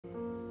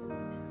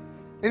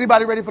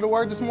Anybody ready for the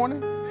word this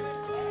morning?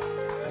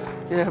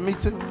 Yeah, me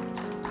too.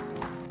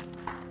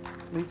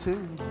 Me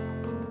too.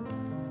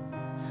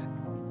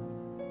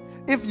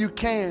 If you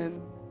can,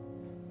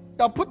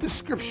 y'all put the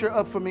scripture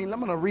up for me. I'm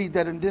going to read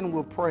that and then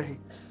we'll pray.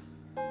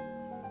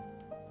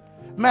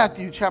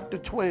 Matthew chapter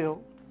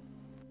 12,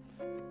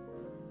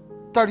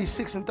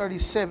 36 and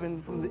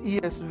 37 from the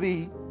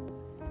ESV.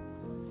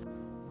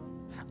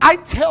 I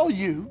tell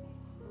you,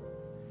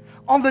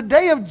 on the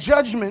day of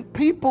judgment,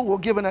 people will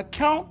give an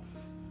account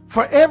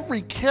for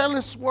every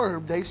careless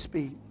word they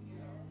speak.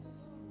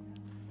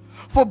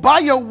 For by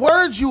your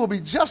words you will be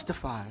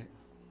justified,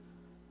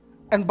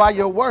 and by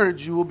your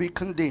words you will be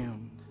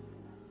condemned.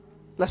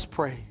 Let's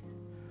pray.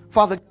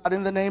 Father God,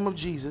 in the name of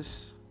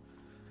Jesus,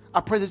 I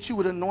pray that you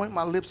would anoint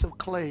my lips of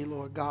clay,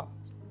 Lord God,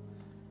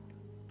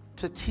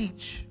 to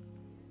teach,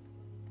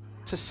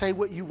 to say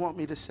what you want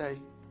me to say,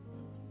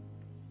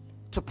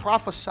 to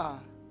prophesy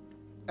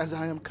as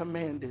I am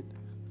commanded,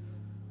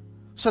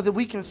 so that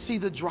we can see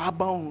the dry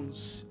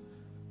bones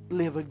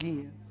live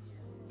again.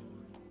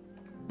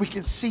 We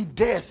can see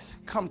death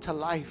come to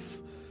life.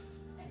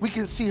 We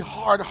can see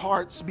hard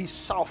hearts be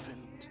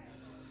softened.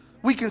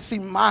 We can see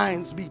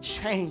minds be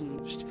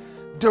changed,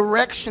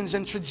 directions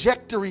and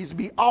trajectories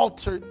be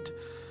altered.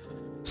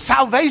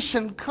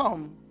 Salvation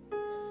come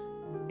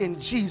in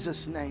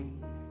Jesus' name.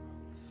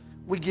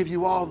 We give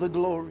you all the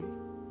glory.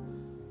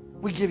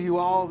 We give you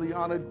all the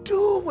honor.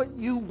 Do what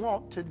you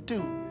want to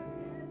do.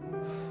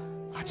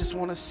 I just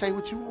want to say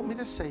what you want me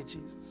to say,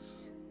 Jesus.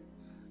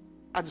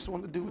 I just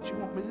want to do what you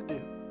want me to do.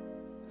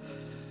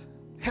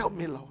 Help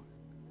me, Lord.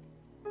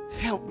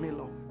 Help me,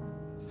 Lord,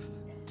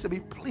 to be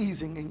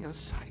pleasing in your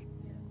sight.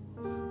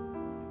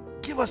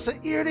 Give us an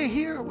ear to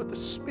hear what the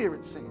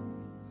Spirit said.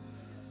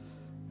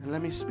 And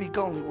let me speak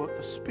only what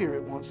the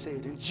Spirit wants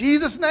said. In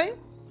Jesus' name,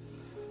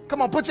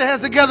 come on, put your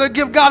hands together.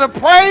 Give God a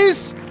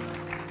praise.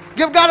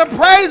 Give God a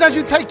praise as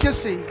you take your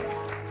seat.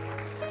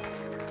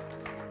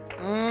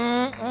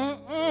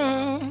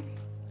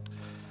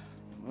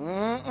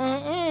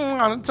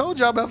 I done told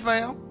y'all about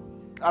fam.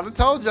 I done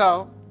told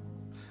y'all.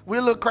 We're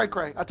a little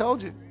cray-cray. I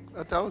told you.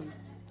 I told you.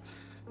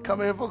 Come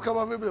here, folks, come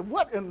up here.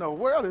 What in the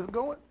world is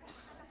going?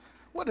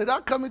 What did I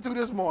come into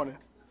this morning?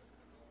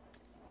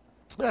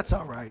 That's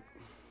all right.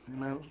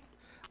 Amen.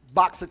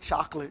 Box of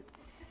chocolate.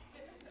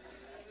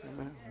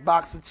 Amen.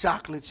 Box of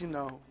chocolates, you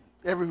know.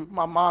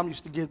 My mom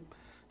used to get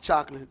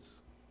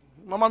chocolates.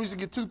 My mom used to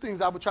get two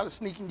things I would try to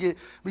sneak and get.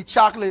 Be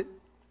chocolate.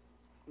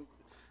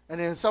 And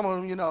then some of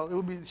them, you know, it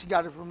would be, she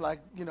got it from like,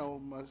 you know,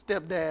 my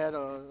stepdad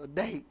or a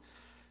date.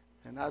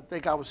 And I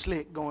think I was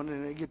slick going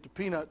in there and get the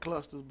peanut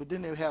clusters, but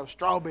then they would have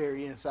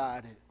strawberry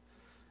inside it.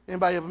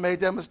 Anybody ever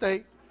made that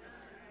mistake?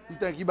 You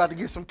think you about to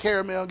get some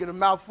caramel and get a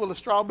mouthful of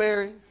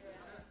strawberry?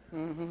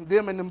 Mm-hmm.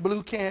 Them and them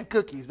blue can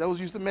cookies. Those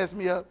used to mess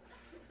me up.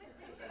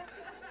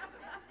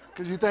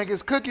 Because you think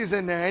it's cookies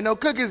in there. Ain't no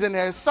cookies in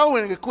there. It's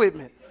sewing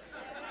equipment.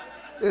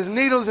 There's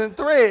needles and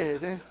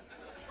thread.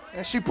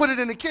 And she put it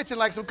in the kitchen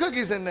like some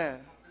cookies in there.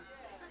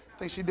 I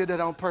think she did that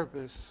on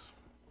purpose.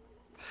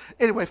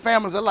 Anyway,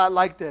 family's a lot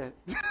like that.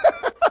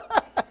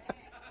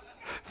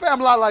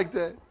 Family a lot like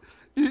that.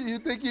 You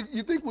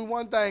think we're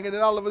one thing, and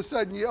then all of a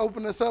sudden you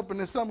open us up and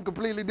it's something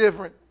completely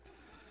different.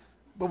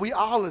 But we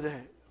all of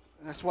that.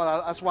 And that's why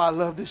I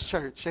love this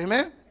church.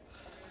 Amen.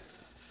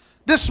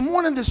 This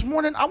morning,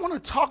 I want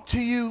to talk to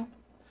you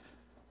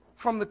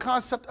from the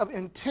concept of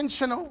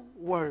intentional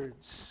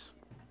words.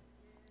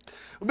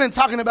 We've been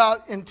talking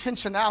about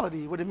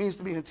intentionality, what it means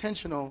to be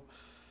intentional.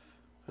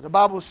 The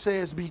Bible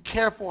says, be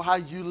careful how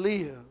you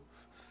live.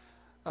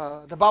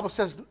 The Bible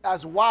says,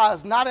 as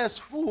wise, not as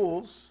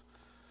fools.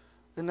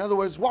 In other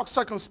words, walk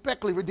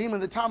circumspectly, redeeming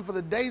the time, for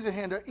the days at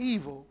hand are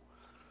evil.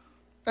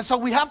 And so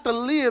we have to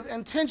live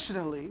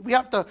intentionally. We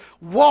have to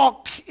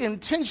walk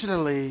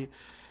intentionally.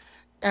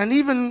 And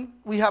even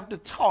we have to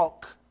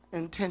talk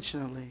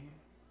intentionally.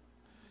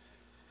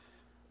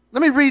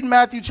 Let me read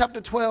Matthew chapter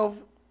 12,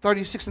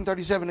 36 and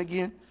 37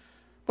 again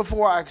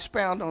before I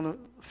expound on a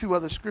few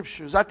other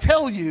scriptures. I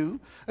tell you,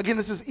 again,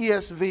 this is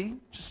ESV,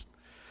 just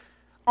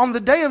on the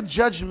day of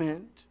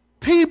judgment,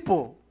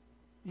 people,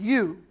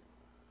 you,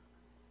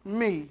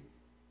 me,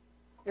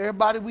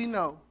 everybody we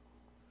know,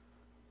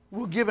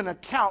 will give an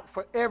account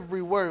for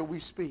every word we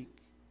speak.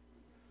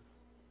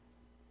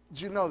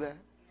 Did you know that?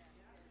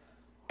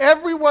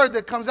 Every word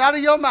that comes out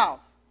of your mouth,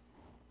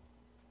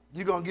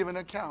 you're going to give an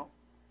account.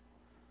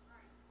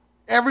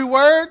 Every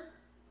word,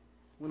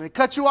 when they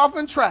cut you off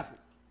in traffic.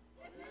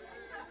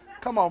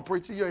 Come on,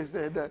 preacher, you ain't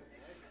said that.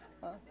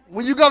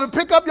 When you go to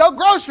pick up your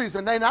groceries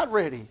and they're not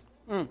ready.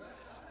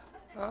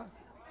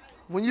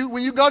 When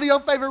you go to your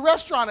favorite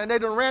restaurant and they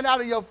done ran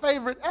out of your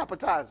favorite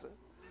appetizer.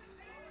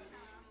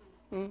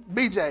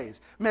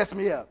 BJ's, messed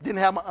me up. Didn't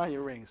have my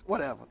onion rings,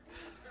 whatever.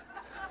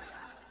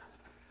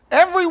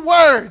 Every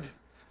word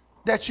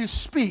that you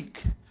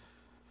speak,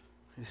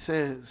 it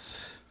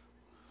says,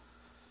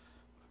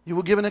 you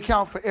will give an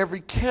account for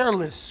every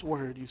careless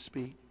word you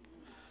speak.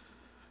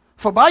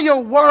 For by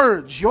your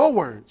words,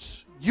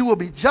 you will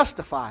be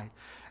justified,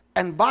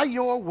 and by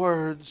your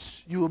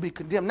words you will be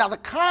condemned. Now the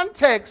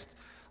context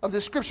of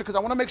this scripture, because I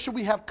want to make sure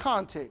we have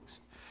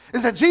context,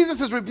 is that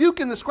Jesus is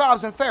rebuking the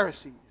scribes and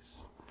Pharisees.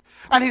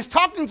 And he's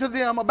talking to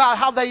them about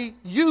how they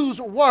use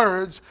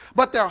words,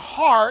 but their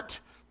heart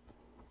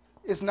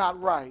is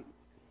not right.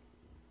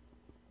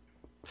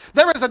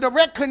 There is a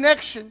direct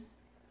connection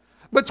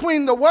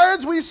between the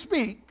words we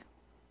speak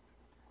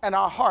and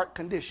our heart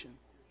condition.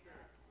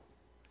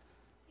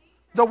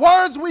 The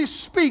words we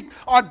speak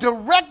are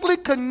directly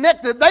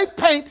connected. They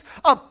paint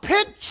a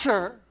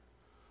picture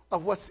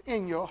of what's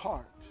in your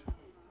heart.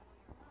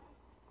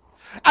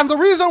 And the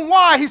reason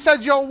why he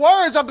said your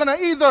words are going to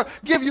either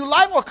give you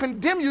life or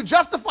condemn you,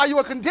 justify you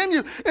or condemn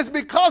you, is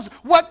because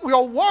what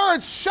your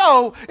words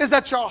show is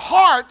that your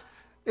heart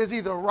is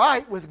either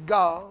right with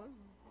God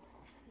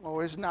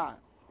or it's not.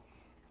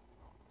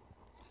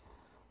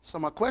 So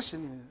my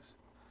question is,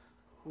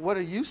 what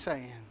are you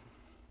saying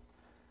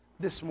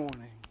this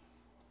morning?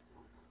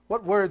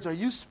 What words are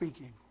you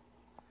speaking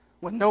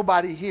when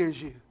nobody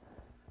hears you?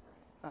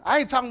 I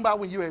ain't talking about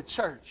when you're at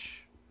church.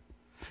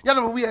 Y'all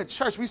know when we at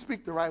church, we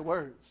speak the right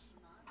words.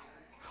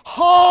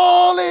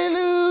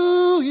 Hallelujah.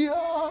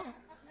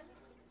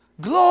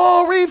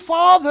 Glory,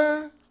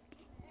 Father.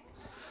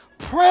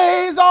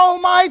 Praise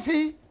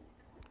Almighty.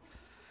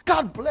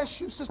 God bless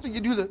you, sister. You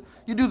do the,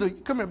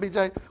 come here,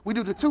 BJ. We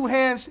do the two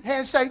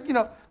handshake, you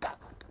know. God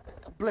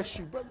bless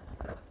you, brother.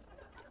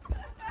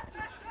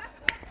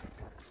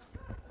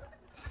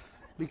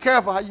 Be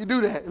careful how you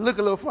do that. It look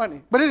a little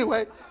funny. But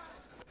anyway,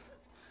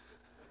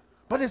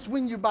 but it's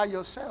when you're by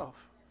yourself.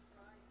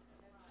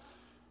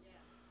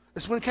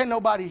 It's when can't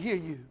nobody hear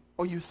you,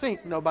 or you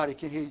think nobody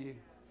can hear you.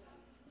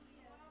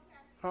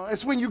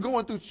 It's when you're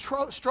going through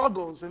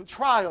struggles and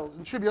trials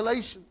and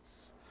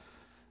tribulations.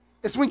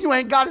 It's when you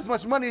ain't got as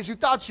much money as you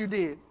thought you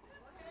did,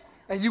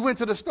 and you went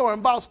to the store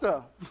and bought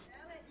stuff.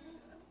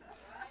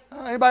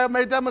 Anybody ever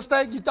made that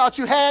mistake? You thought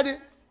you had it,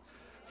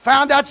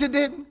 found out you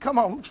didn't? Come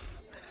on.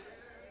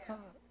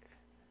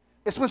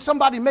 It's when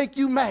somebody make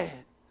you mad,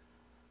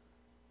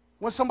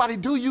 when somebody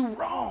do you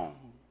wrong.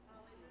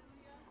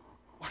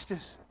 Watch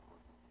this.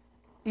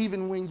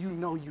 Even when you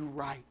know you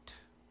right.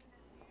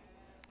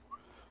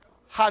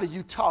 How do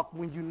you talk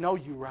when you know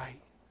you right?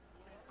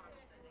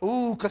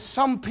 Ooh, because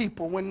some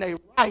people, when they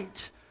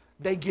right,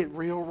 they get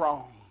real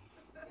wrong.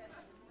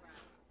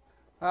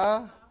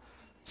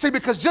 See,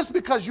 because just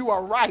because you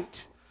are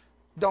right,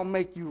 don't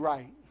make you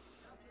right.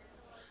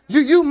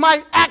 You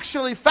might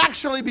actually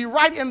factually be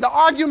right in the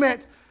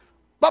argument,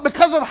 but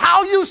because of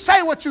how you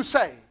say what you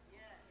say,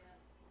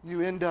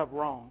 you end up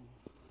wrong.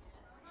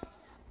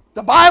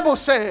 The Bible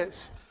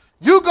says,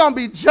 you're going to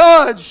be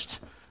judged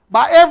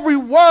by every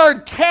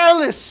word,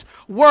 careless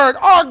word,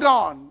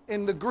 argon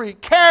in the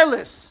Greek,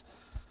 careless,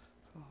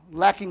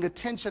 lacking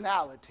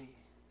attentionality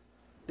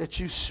that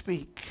you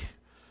speak.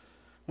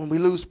 When we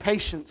lose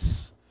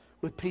patience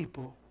with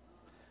people,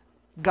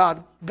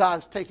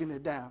 God's taking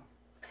it down.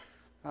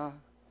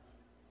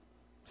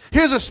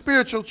 Here's a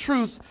spiritual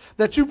truth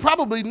that you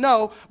probably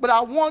know, but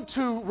I want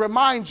to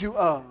remind you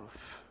of.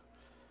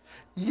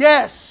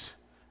 Yes,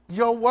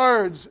 your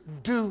words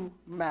do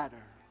matter.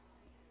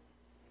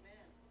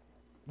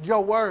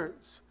 Your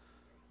words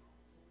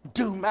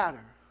do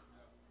matter.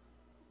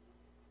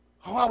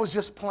 Oh, I was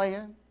just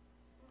playing.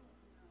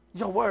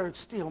 Your words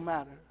still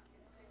matter.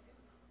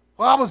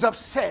 Oh, I was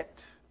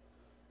upset.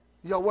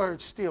 Your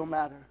words still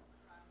matter.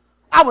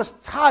 I was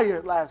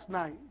tired last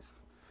night.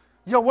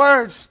 Your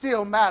words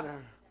still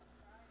matter.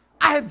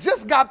 I had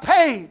just got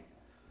paid.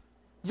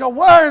 Your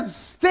words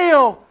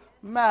still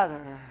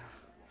matter.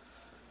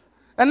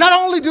 And not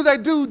only do they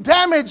do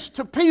damage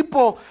to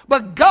people,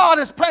 but God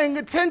is paying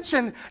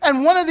attention.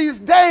 And one of these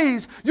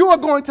days, you are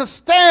going to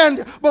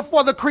stand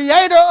before the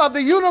creator of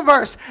the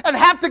universe and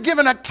have to give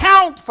an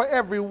account for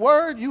every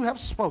word you have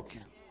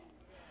spoken.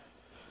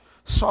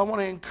 So I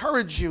want to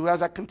encourage you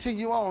as I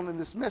continue on in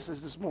this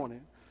message this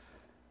morning.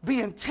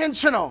 Be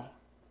intentional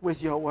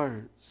with your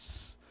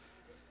words.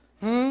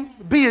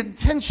 Be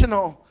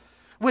intentional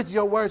with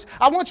your words.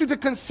 I want you to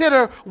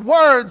consider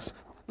words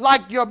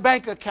like your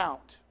bank account.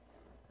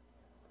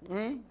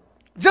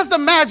 Just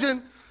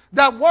imagine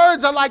that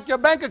words are like your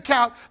bank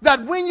account,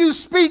 that when you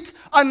speak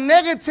a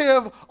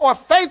negative or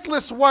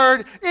faithless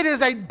word, it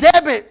is a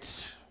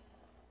debit.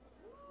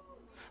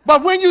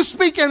 But when you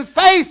speak in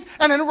faith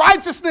and in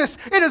righteousness,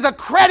 it is a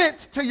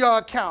credit to your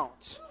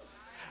account.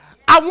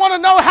 I want to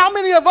know how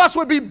many of us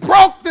would be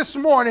broke this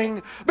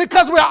morning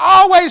because we're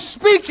always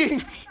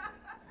speaking,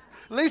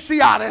 at least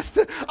she honest,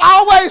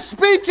 always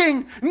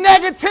speaking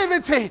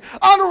negativity,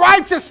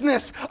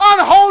 unrighteousness,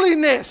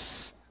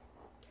 unholiness.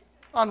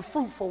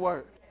 Unfruitful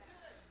word.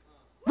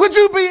 Would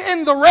you be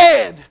in the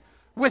red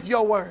with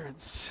your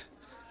words?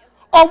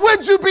 Or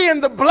would you be in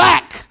the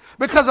black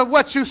because of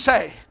what you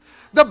say?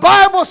 The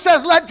Bible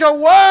says, let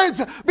your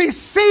words be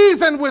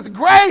seasoned with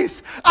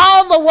grace.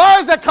 All the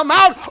words that come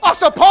out are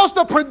supposed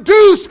to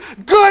produce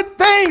good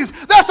things.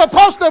 They're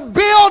supposed to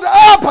build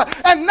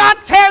up and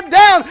not tear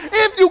down.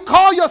 If you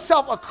call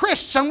yourself a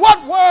Christian,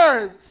 what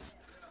words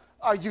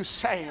are you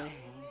saying?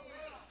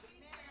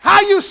 How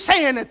you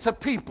saying it to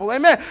people,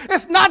 amen?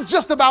 It's not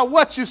just about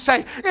what you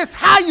say, it's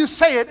how you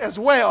say it as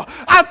well.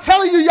 I'm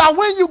telling you, y'all,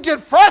 when you get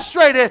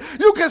frustrated,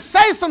 you can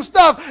say some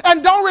stuff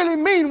and don't really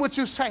mean what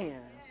you're saying.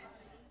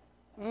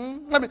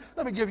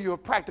 Let me give you a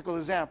practical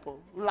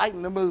example,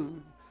 lighten the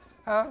mood.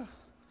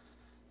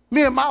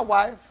 Me and my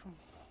wife,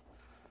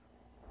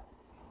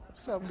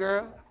 what's up,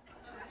 girl?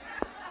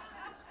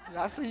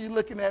 I see you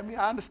looking at me,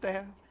 I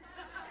understand.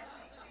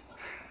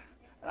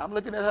 And I'm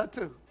looking at her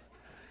too.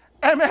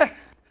 Amen.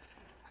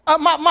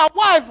 My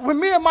wife, when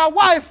me and my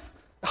wife,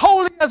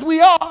 holy as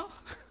we are,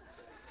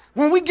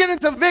 when we get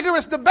into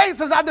vigorous debates,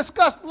 as I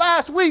discussed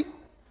last week,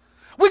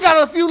 we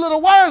got a few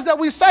little words that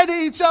we say to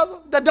each other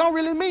that don't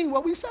really mean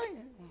what we're saying.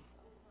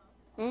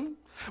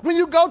 When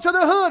you go to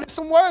the hood, there's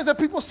some words that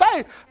people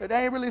say that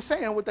they ain't really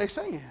saying what they're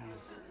saying.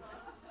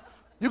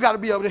 You got to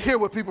be able to hear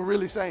what people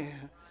really saying.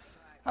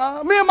 Me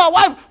and my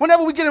wife,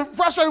 whenever we get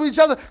frustrated with each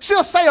other,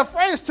 she'll say a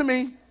phrase to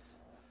me,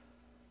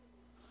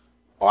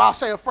 or I'll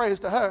say a phrase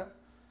to her.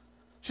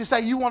 She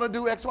say, you want to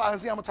do X, Y, and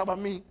Z, I'm going to talk about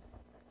me.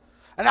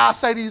 And I'll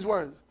say these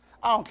words.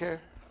 I don't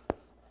care.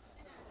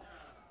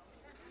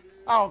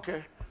 I don't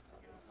care.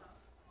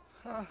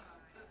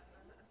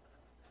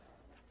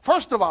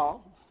 First of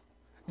all,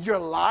 you're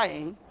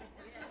lying.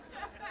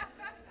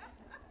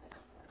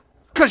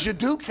 Because you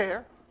do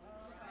care.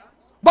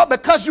 But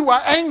because you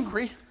are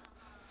angry,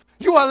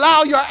 you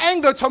allow your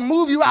anger to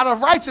move you out of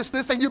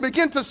righteousness and you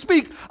begin to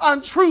speak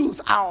untruths.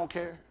 I don't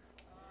care.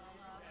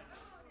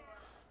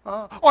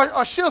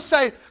 Or she'll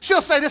say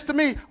this to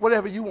me,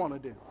 whatever you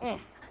want to do.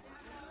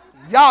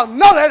 Y'all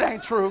know that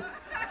ain't true.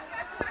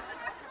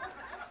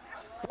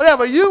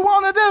 Whatever you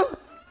want to do.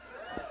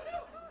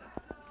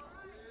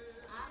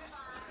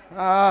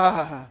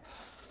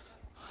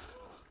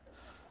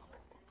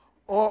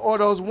 Or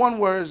those one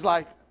words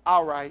like,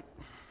 all right.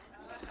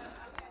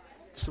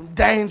 Some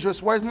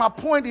dangerous words. My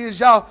point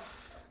is, y'all,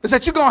 is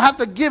that you're going to have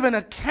to give an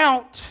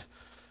account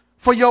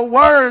for your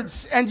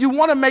words, and you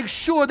want to make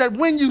sure that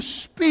when you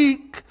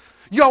speak,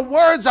 your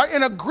words are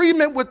in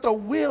agreement with the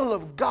will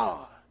of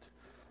God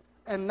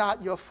and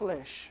not your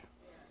flesh.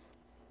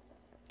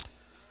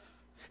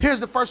 Here's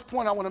the first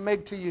point I want to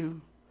make to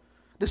you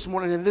this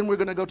morning, and then we're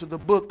going to go to the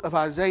book of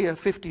Isaiah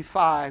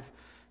 55,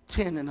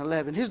 10 and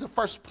 11. Here's the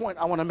first point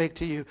I want to make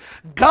to you.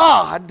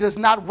 God does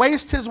not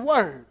waste his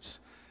words,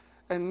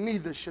 and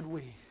neither should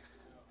we.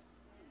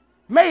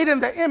 Made in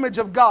the image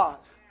of God.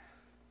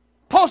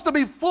 Supposed to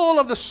be full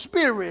of the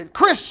Spirit,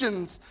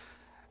 Christians,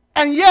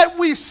 and yet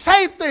we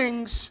say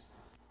things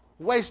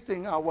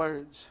wasting our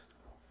words.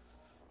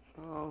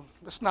 Oh,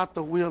 that's not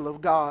the will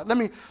of God. Let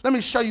me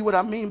show you what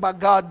I mean by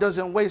God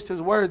doesn't waste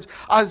his words.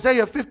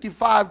 Isaiah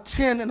 55,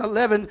 10 and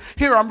 11.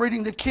 Here I'm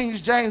reading the King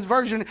James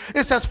Version.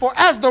 It says, for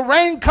as the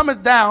rain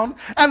cometh down,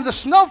 and the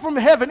snow from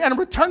heaven, and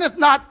returneth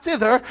not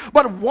thither,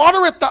 but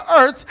watereth the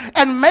earth,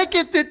 and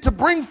maketh it to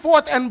bring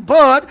forth and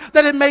bud,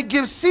 that it may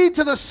give seed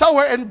to the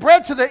sower and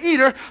bread to the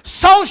eater,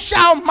 so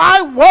shall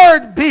my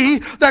word be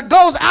that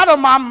goes out of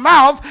my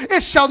mouth.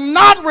 It shall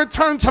not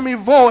return to me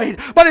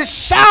void, but it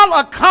shall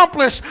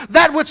accomplish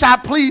that which I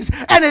please,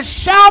 and it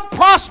shall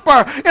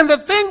prosper in the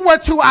thing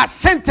whereto I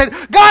sent it.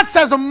 God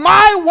says,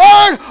 my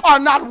word are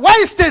not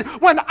wasted.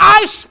 When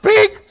I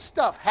speak,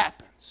 stuff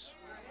happens.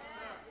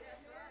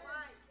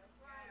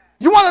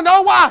 You want to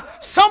know why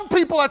some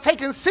people are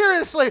taken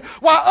seriously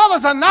while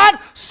others are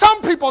not?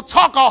 Some people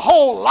talk a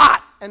whole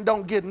lot and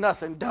don't get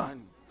nothing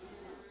done.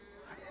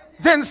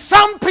 Then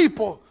some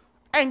people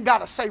ain't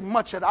got to say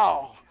much at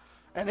all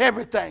and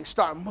everything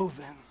start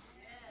moving.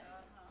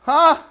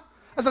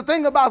 That's the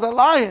thing about the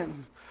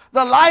lion.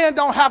 The lion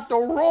don't have to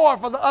roar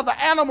for the other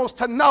animals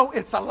to know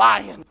it's a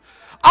lion.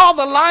 All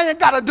the lion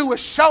got to do is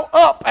show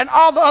up, and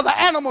all the other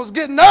animals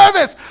get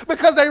nervous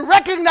because they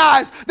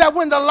recognize that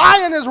when the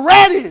lion is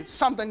ready,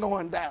 something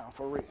going down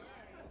for real.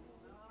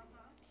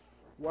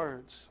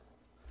 Words.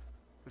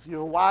 If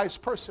you're a wise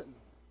person,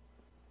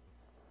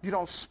 you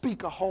don't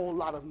speak a whole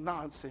lot of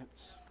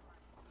nonsense.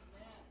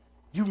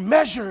 You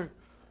measure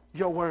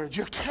your words.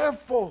 You're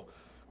careful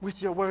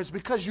with your words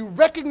because you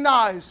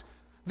recognize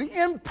the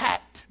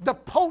impact, the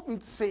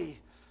potency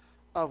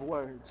of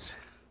words.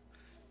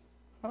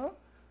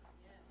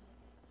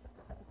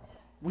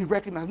 We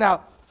recognize.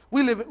 Now,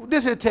 we live in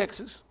this here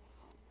Texas.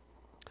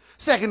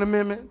 Second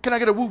Amendment. Can I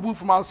get a whoop whoop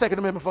from all the Second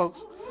Amendment folks?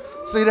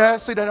 See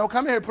that? See that? Don't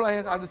come here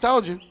playing. I just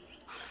told you.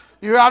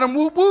 You hear all them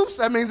whoop whoops?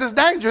 That means it's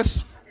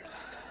dangerous.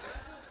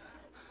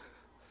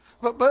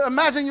 But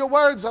imagine your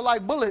words are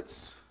like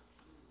bullets.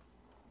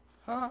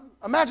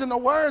 Imagine the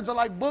words are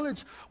like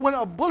bullets. When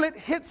a bullet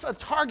hits a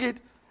target,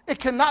 it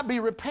cannot be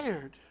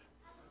repaired.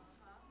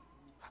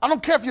 I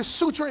don't care if you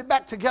suture it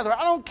back together.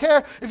 I don't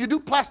care if you do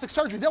plastic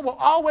surgery. There will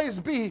always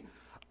be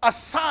a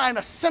sign,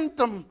 a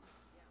symptom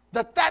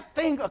that that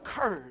thing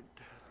occurred.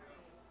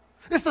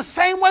 It's the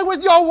same way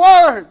with your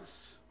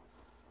words.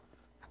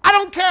 I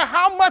don't care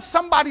how much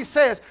somebody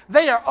says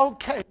they are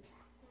okay.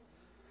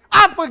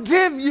 I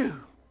forgive you.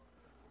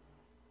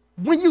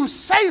 When you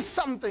say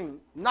something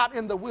not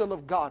in the will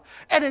of God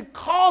and it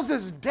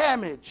causes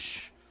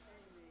damage,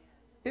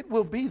 it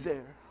will be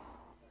there.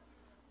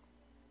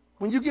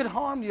 When you get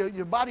harmed,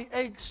 your body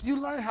aches, you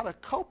learn how to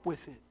cope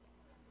with it.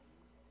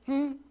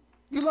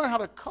 You learn how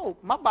to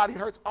cope. My body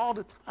hurts all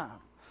the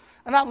time.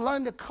 And I've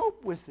learned to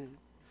cope with it.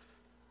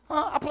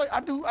 I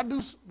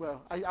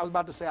was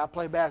about to say I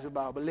play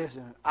basketball, but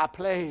listen, I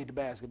played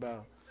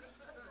basketball.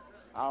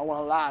 I don't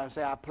want to lie and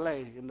say I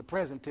play in the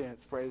present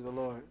tense, praise the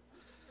Lord.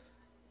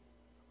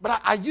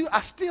 But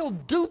I still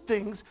do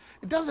things.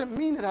 It doesn't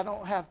mean that I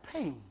don't have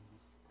pain.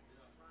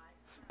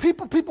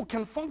 People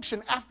can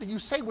function after you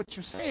say what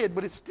you said,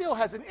 but it still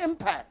has an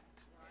impact.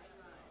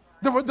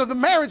 The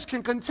marriage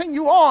can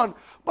continue on,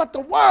 but the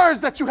words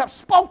that you have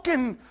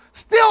spoken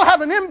still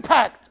have an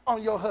impact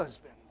on your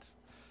husband.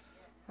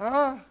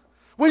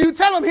 When you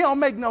tell him he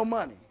don't make no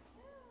money.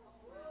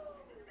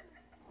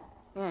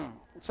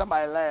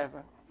 Somebody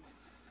laughing.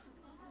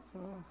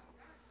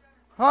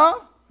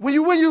 When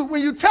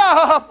you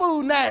tell her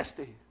food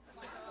nasty.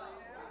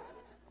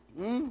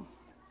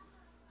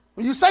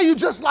 When you say you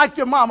just like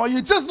your mama or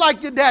you just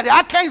like your daddy,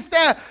 I can't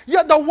stand,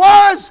 the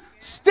words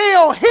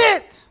still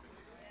hit.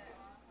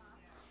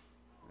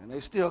 And they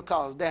still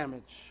cause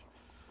damage.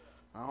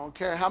 I don't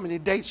care how many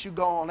dates you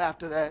go on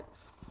after that.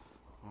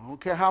 I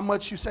don't care how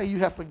much you say you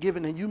have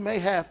forgiven, and you may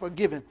have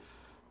forgiven.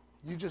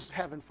 You just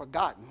haven't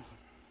forgotten.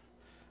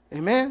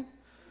 Amen?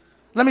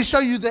 Let me show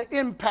you the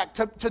impact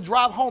to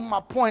drive home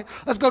my point.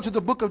 Let's go to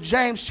the book of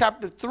James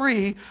chapter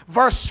 3,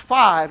 verse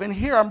 5. And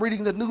here I'm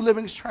reading the New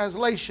Living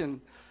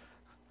Translation.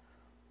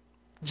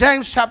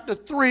 James chapter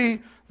 3,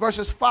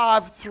 verses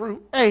 5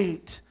 through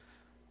 8.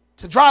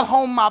 To drive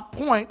home my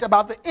point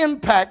about the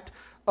impact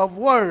of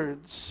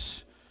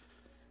words.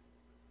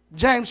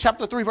 James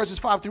chapter 3, verses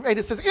 5 through 8.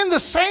 It says, in the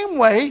same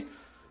way,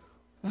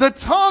 the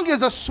tongue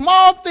is a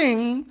small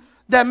thing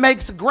that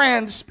makes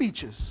grand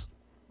speeches.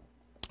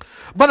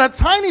 But a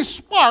tiny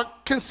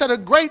spark can set a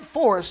great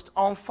forest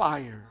on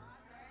fire.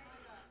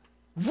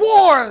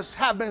 Wars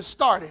have been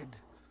started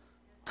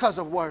because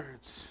of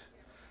words.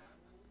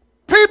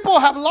 People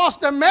have lost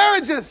their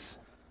marriages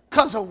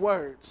because of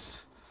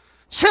words.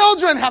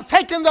 Children have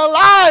taken their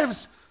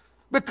lives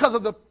because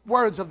of the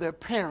words of their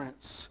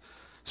parents.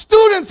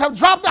 Students have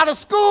dropped out of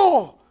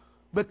school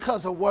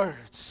because of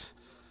words.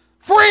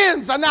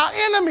 Friends are now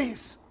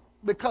enemies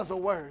because of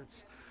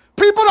words.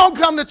 People don't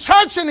come to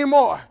church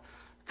anymore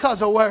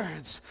because of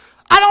words.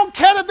 I don't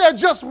care that they're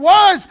just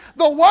words.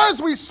 The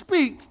words we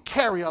speak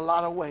carry a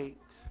lot of weight.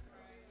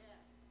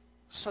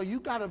 So you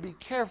got to be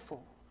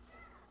careful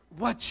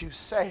what you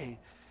say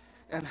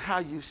and how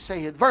you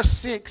say it. Verse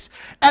 6,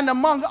 and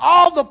among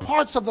all the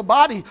parts of the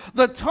body,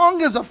 the tongue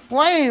is a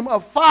flame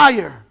of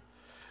fire.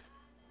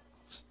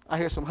 I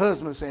hear some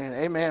husbands saying,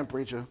 amen,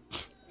 preacher.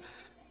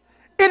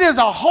 It is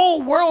a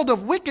whole world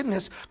of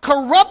wickedness,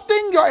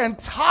 corrupting your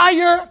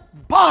entire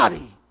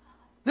body.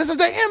 This is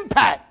the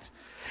impact.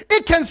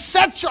 It can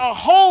set your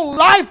whole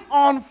life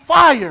on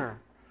fire,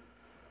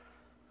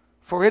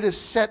 for it is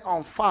set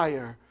on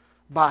fire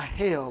by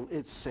hell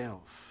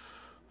itself.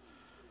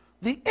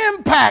 The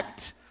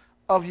impact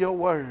of your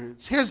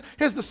words. Here's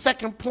the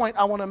second point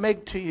I want to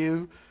make to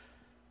you.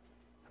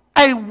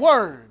 A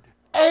word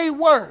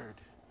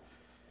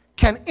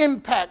can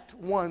impact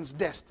one's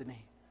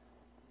destiny.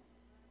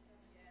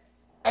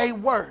 A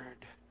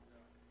word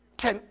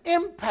can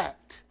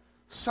impact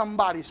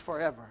somebody's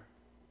forever.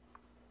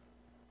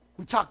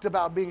 We talked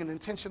about being an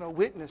intentional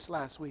witness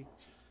last week.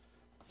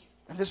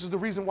 And this is the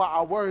reason why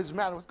our words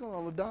matter. What's going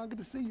on, LaDon? Good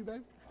to see you,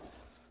 baby.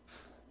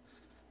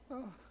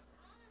 Oh,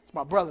 it's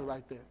my brother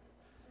right there.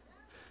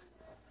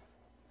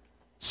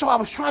 So I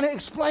was trying to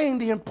explain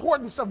the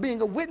importance of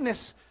being a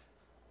witness,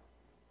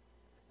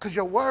 because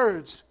your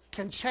words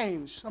can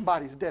change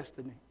somebody's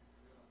destiny.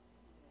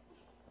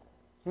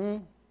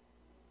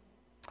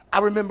 I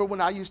remember when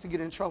I used to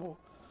get in trouble.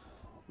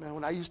 Man,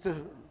 when I used to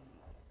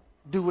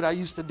do what I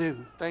used to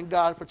do. Thank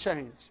God for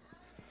change.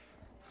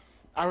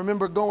 I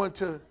remember going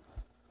to,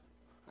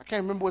 I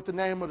can't remember what the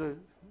name of the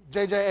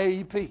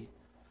JJAEP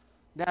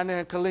down there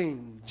in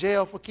Killeen,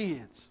 jail for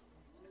kids.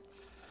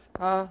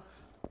 And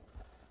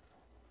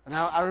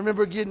I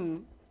remember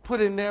getting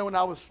put in there when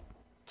I was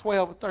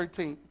 12 or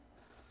 13.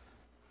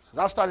 Because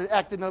I started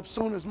acting up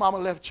soon as mama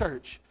left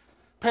church.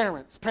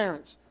 Parents,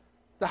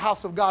 the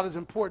house of God is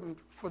important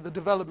for the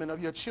development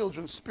of your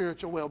children's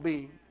spiritual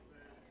well-being.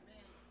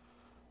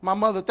 My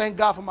mother, thank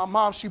God for my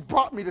mom, she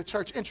brought me to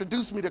church,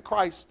 introduced me to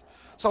Christ,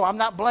 so I'm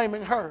not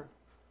blaming her.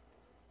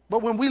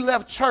 But when we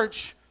left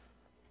church,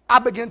 I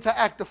began to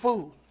act a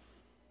fool.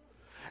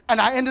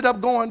 And I ended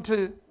up going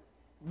to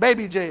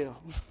baby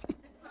jail.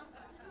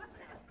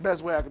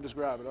 Best way I can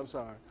describe it, I'm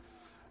sorry.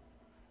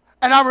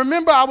 And I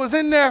remember I was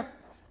in there,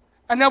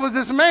 and there was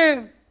this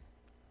man,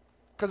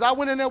 because I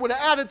went in there with an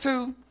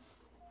attitude.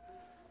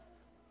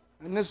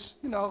 And this,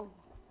 you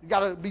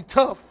got to be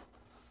tough.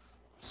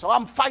 So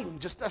I'm fighting.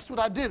 That's what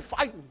I did,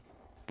 fighting.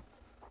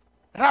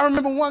 And I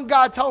remember one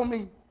guy told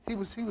me, he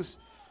was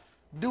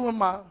doing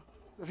my,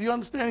 if you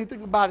understand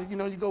anything about it, you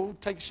go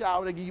take a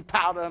shower, they give you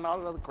powder and all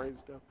that other crazy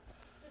stuff.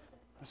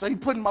 And so he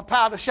putting my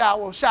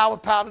shower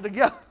powder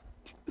together.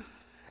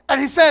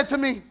 And he said to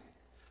me,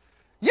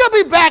 "You'll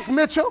be back,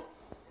 Mitchell."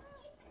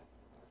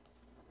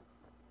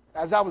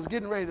 as I was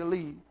getting ready to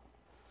leave,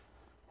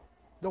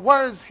 the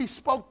words he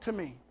spoke to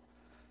me,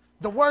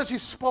 the words he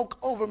spoke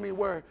over me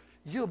were,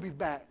 you'll be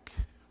back.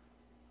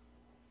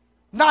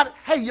 Not,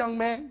 hey, young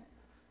man,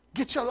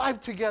 get your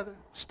life together.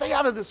 Stay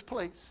out of this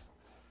place.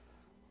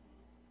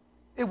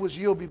 It was,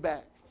 you'll be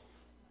back.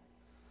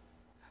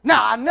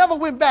 Now, I never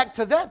went back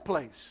to that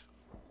place.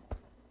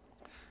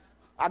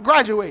 I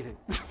graduated.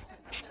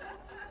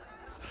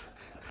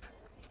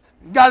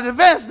 Got an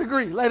advanced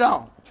degree later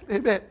on.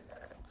 Amen.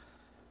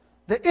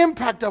 The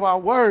impact of our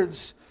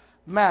words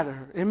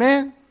matter.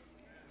 Amen.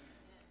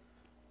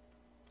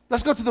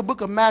 Let's go to the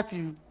book of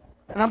Matthew.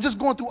 And I'm just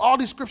going through all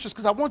these scriptures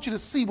because I want you to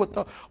see what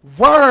the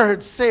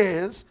word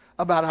says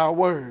about our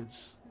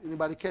words.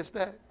 Anybody catch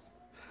that?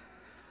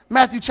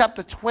 Matthew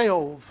chapter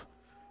 12,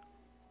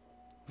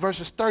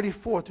 verses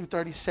 34 through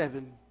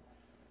 37.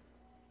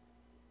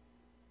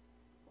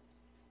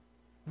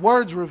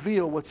 Words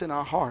reveal what's in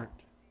our heart.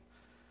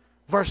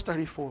 Verse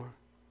 34.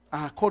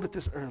 I quoted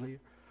this earlier.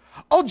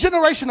 O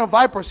generation of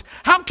vipers,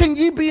 how can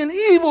ye being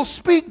evil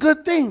speak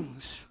good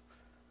things?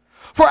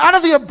 For out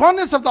of the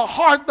abundance of the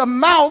heart the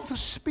mouth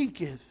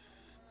speaketh.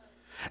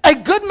 A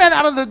good man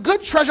out of the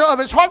good treasure of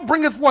his heart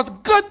bringeth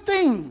forth good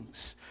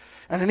things,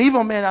 and an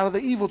evil man out of the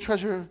evil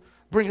treasure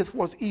bringeth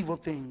forth evil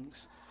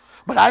things.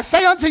 But I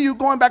say unto you,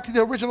 going back to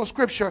the original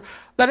scripture,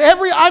 that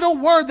every idle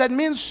word that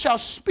men shall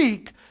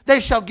speak,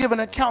 they shall give an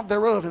account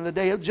thereof in the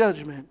day of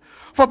judgment.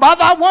 For by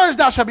thy words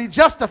thou shalt be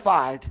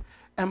justified,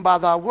 and by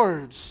thy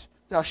words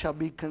thou shalt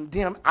be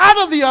condemned.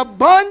 Out of the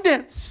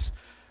abundance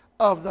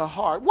of the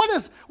heart. What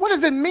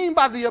does it mean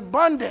by the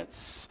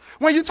abundance?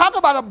 When you talk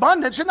about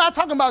abundance, you're not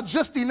talking about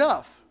just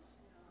enough.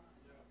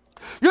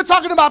 You're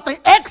talking about the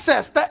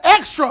excess, the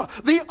extra,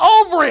 the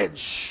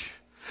overage.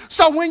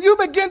 So when you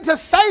begin to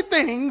say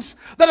things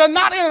that are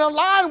not in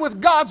line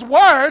with God's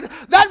word,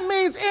 that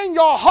means in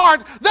your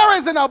heart there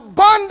is an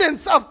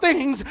abundance of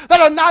things that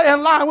are not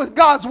in line with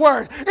God's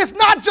word. It's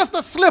not just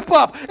a slip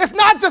up. It's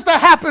not just a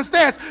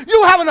happenstance.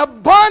 You have an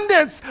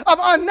abundance of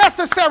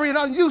unnecessary and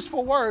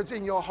unuseful words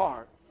in your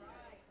heart.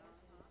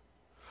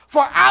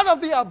 For out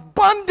of the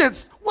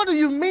abundance, what do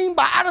you mean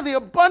by out of the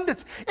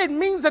abundance? It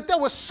means that there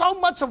was so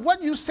much of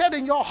what you said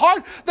in your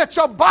heart that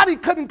your body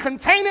couldn't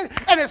contain it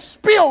and it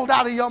spilled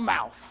out of your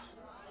mouth.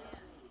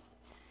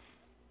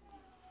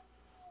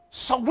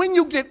 So when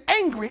you get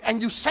angry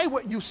and you say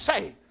what you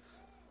say,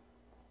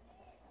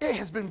 it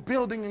has been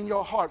building in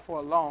your heart for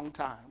a long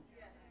time.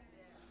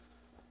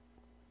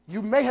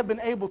 You may have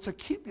been able to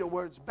keep your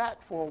words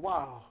back for a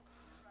while,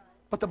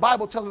 but the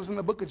Bible tells us in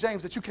the book of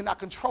James that you cannot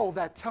control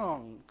that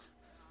tongue.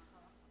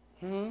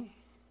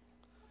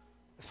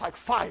 It's like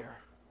fire.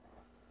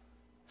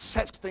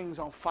 Sets things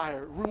on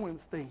fire,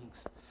 ruins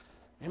things.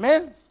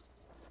 Amen?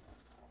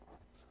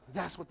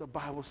 That's what the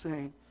Bible's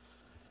saying.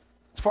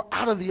 For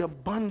out of the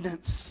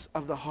abundance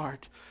of the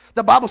heart.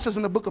 The Bible says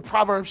in the book of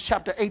Proverbs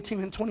chapter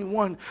 18 and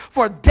 21,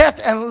 for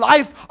death and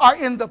life are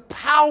in the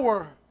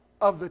power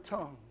of the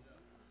tongue.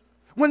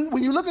 When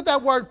you look at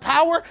that word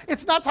power,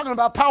 it's not talking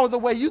about power the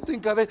way you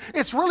think of it.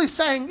 It's really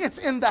saying it's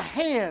in the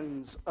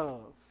hands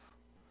of.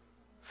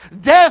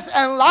 Death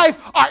and life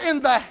are in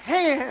the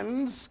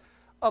hands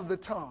of the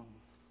tongue.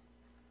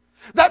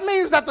 That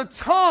means that the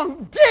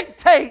tongue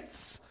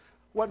dictates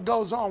what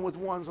goes on with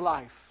one's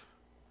life.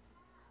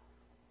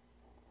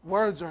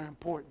 Words are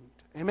important.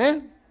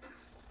 Amen?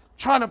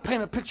 Trying to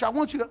paint a picture. I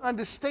want you to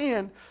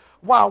understand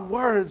why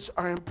words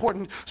are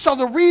important. So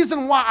the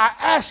reason why I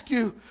ask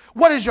you,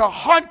 what is your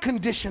heart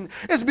condition,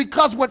 is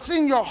because what's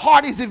in your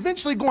heart is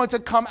eventually going to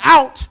come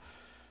out.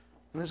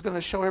 And it's going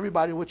to show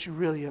everybody what you're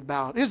really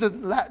about. Here's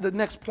the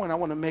next point I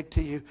want to make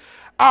to you.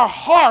 Our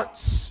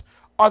hearts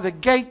are the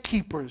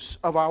gatekeepers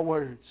of our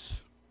words.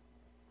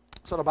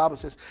 So the Bible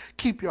says,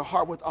 keep your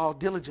heart with all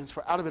diligence,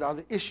 for out of it are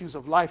the issues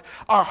of life.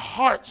 Our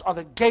hearts are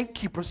the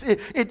gatekeepers. It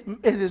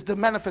is the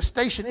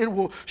manifestation. It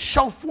will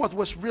show forth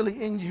what's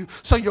really in you.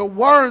 So your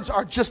words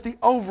are just the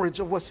overage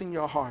of what's in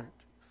your heart.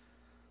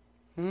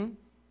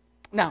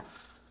 Now,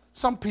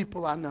 some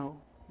people I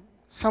know,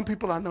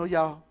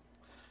 y'all,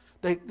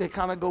 they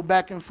kind of go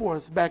back and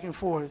forth.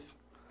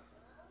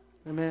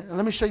 Amen. And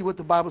let me show you what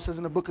the Bible says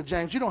in the book of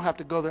James. You don't have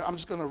to go there. I'm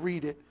just going to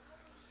read it.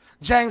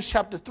 James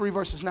chapter 3,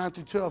 verses 9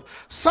 through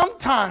 12.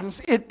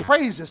 Sometimes it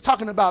praises,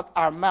 talking about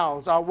our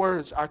mouths, our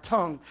words, our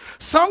tongue.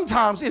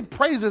 Sometimes it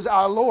praises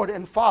our Lord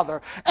and Father.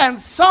 And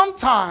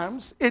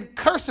sometimes it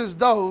curses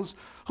those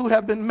who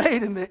have been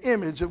made in the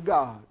image of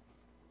God.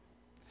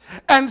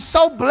 And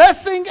so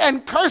blessing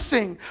and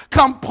cursing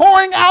come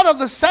pouring out of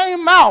the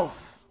same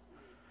mouth.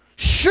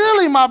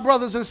 Surely, my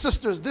brothers and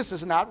sisters, this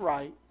is not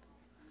right.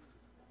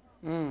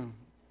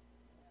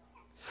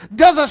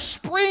 Does a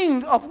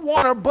spring of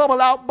water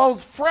bubble out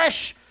both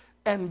fresh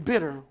and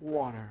bitter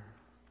water?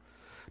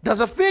 Does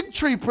a fig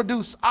tree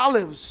produce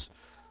olives,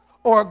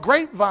 or a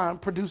grapevine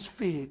produce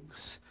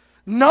figs?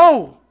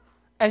 No,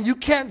 and you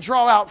can't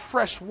draw out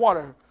fresh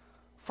water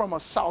from a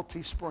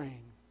salty spring.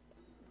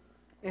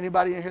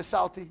 Anybody in here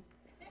salty?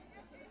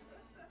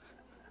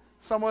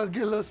 Someone's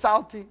get a little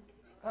salty?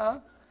 Huh?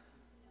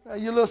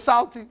 You a little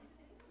salty?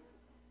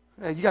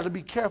 You got to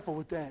be careful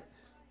with that.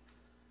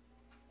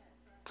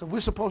 Because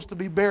we're supposed to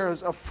be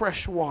bearers of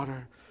fresh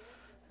water.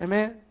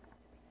 Amen?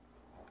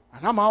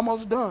 And I'm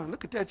almost done.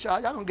 Look at that,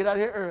 y'all. Y'all going to get out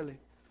of here early.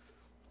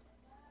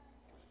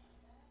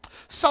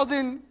 So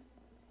then,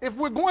 if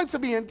we're going to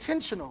be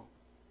intentional,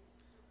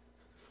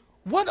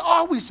 what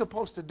are we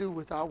supposed to do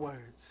with our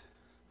words?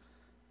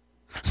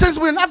 Since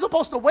we're not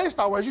supposed to waste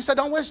our words, you said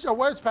don't waste your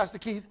words, Pastor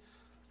Keith.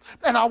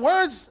 And our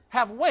words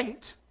have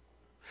weight.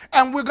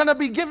 And we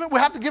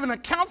have to give an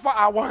account for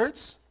our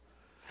words.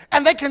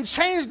 And they can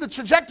change the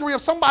trajectory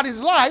of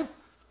somebody's life.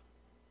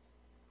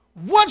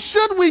 What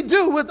should we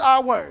do with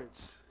our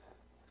words?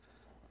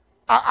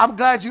 I'm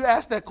glad you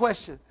asked that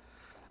question.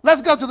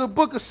 Let's go to the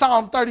book of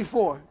Psalm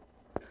 34.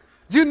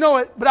 You know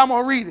it, but I'm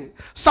going to read it.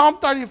 Psalm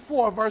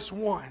 34, verse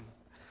 1.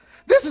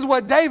 This is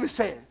what David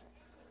said.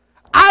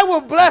 I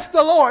will bless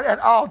the Lord at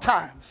all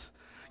times.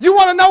 You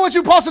want to know what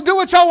you're supposed to do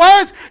with your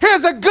words?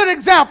 Here's a good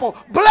example.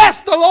 Bless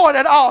the Lord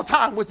at all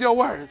times with your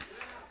words.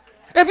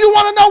 If you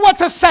want to know what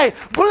to say,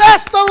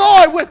 bless the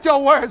Lord with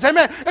your words.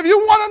 Amen. If you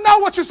want to know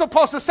what you're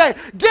supposed to say,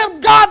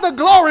 give God the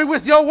glory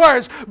with your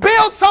words.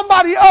 Build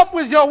somebody up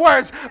with your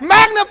words.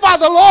 Magnify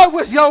the Lord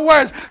with your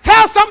words.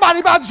 Tell somebody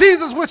about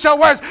Jesus with your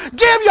words.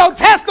 Give your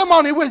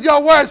testimony with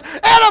your words.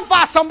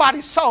 Edify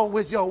somebody's soul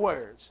with your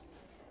words.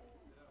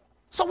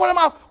 So what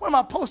am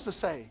I supposed to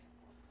say?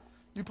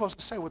 You're supposed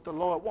to say what the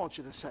Lord wants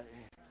you to say.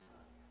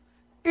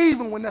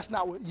 Even when that's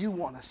not what you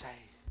want to say.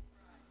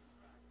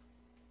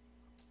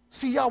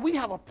 See, y'all, we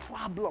have a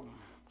problem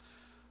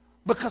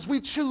because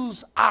we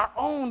choose our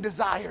own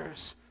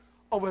desires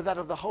over that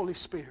of the Holy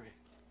Spirit.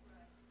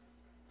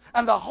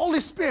 And the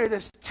Holy Spirit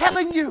is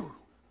telling you,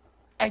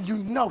 and you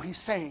know he's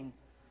saying,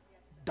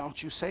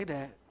 don't you say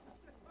that.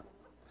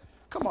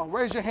 Come on,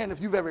 raise your hand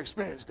if you've ever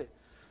experienced it.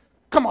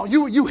 Come on,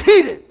 you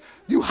heated,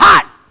 you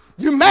hot,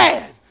 you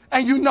mad,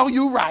 and you know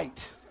you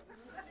right.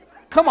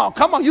 Come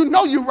on, you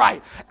know you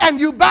right. And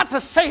you about to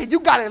say it, you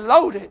got it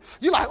loaded.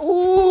 You're like,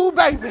 ooh,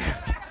 baby.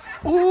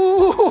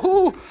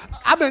 Ooh,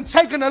 I've been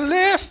taking a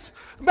list,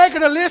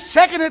 making a list,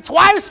 checking it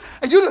twice,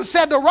 and you done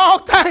said the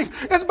wrong thing.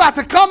 It's about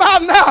to come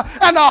out now.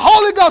 And the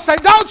Holy Ghost say,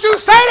 don't you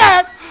say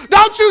that.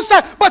 Don't you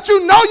say, but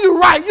you know you're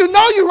right. You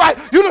know you're right.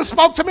 You done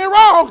spoke to me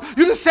wrong.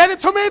 You done said it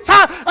too many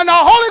times. And the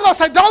Holy Ghost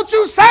say, don't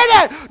you say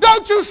that.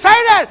 Don't you say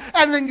that.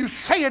 And then you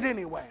say it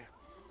anyway.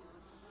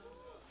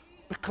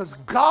 Because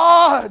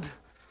God,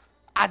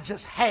 I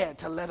just had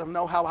to let him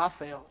know how I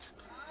felt.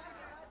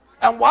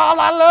 And while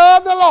I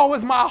love the Lord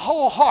with my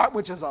whole heart,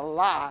 which is a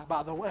lie,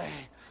 by the way,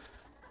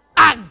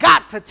 I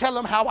got to tell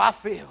him how I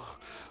feel.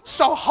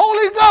 So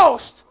Holy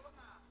Ghost,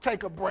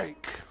 take a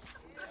break.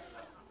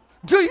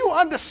 Do you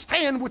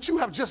understand what you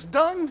have just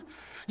done?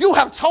 You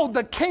have told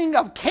the King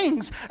of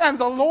Kings and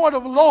the Lord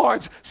of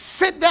Lords,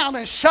 sit down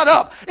and shut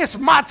up. It's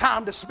my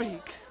time to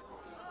speak.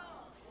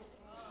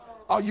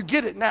 Oh, you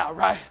get it now,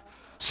 right?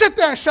 Sit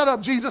there and shut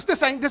up, Jesus.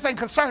 This ain't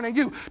concerning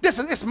you.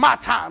 It's my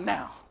time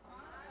now.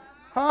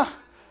 Huh?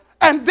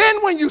 And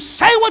then when you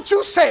say what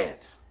you said,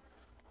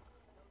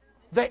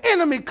 the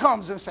enemy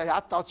comes and say, I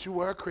thought you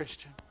were a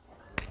Christian.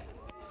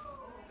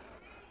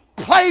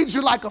 Played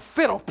you like a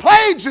fiddle.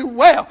 Played you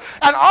well.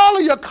 And all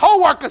of your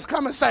co-workers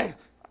come and say,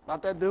 I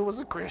thought that dude was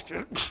a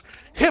Christian.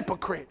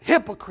 Hypocrite,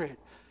 hypocrite,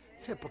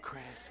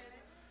 hypocrite.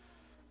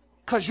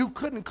 Because you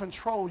couldn't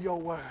control your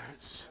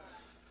words.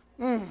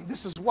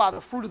 This is why the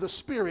fruit of the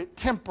Spirit,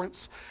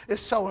 temperance, is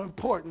so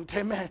important.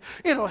 Amen.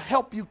 It'll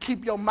help you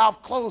keep your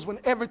mouth closed when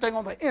everything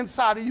on the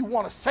inside of you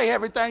want to say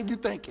everything you're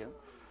thinking.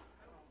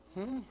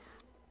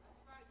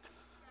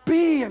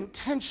 Be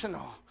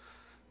intentional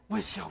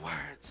with your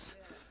words.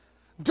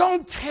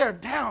 Don't tear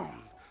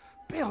down.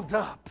 Build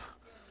up.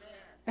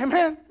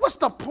 Amen. What's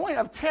the point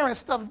of tearing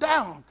stuff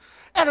down?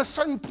 At a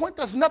certain point,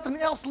 there's nothing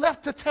else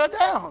left to tear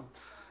down.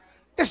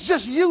 It's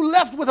just you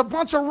left with a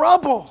bunch of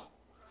rubble.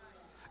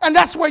 And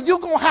that's where you're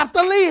going to have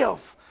to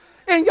live.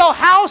 In your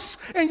house,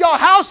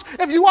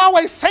 if you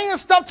always saying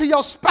stuff to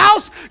your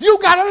spouse, you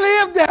got to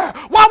live there.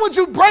 Why would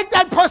you break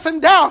that person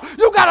down?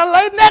 You got to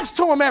lay next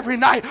to them every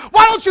night.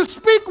 Why don't you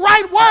speak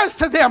right words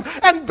to them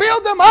and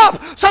build them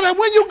up so that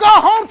when you go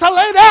home to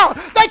lay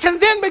down, they can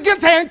then begin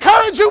to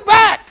encourage you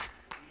back?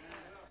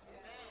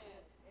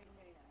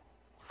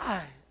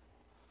 Why?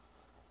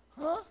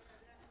 Huh?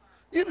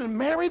 You done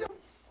married them?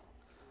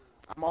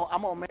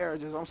 I'm on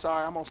marriages. I'm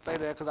sorry. I'm going to stay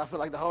there because I feel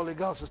like the Holy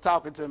Ghost is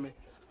talking to me.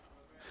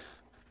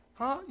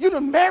 Huh? You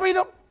done married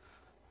them?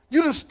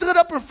 You done stood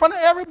up in front of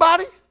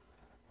everybody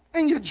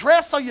in your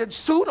dress or your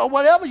suit or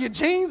whatever, your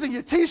jeans and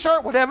your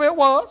T-shirt, whatever it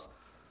was.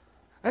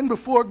 And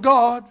before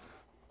God,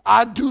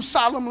 I do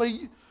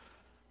solemnly.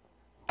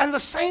 And the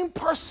same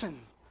person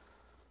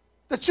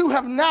that you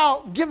have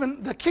now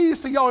given the keys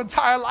to your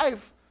entire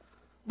life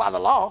by the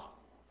law,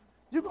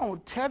 you're going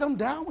to tear them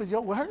down with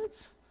your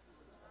words?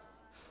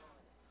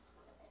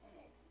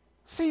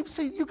 See,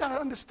 you got to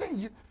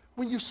understand,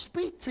 when you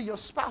speak to your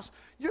spouse,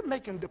 you're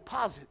making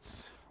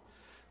deposits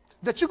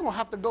that you're going to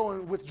have to go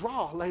and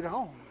withdraw later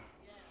on.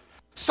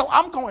 So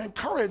I'm going to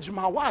encourage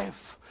my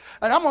wife,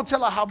 and I'm going to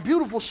tell her how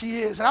beautiful she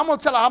is, and I'm going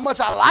to tell her how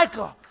much I like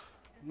her.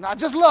 Not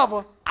just love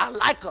her, I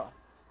like her.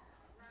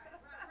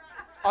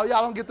 Oh,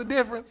 y'all don't get the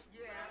difference?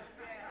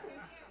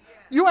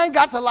 You ain't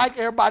got to like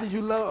everybody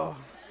you love.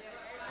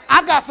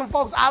 I got some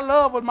folks I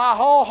love with my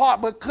whole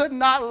heart, but could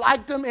not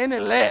like them any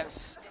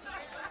less.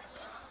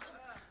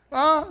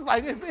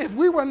 Like if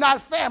we were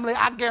not family,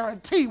 I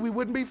guarantee we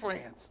wouldn't be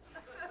friends.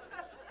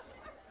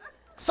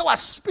 So I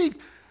speak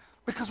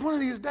because one of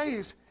these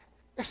days,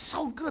 it's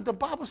so good. The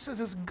Bible says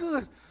it's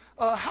good.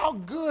 How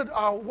good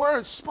are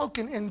words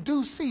spoken in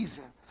due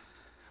season.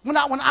 When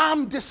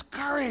I'm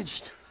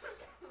discouraged,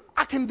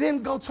 I can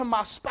then go to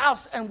my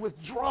spouse and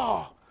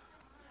withdraw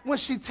when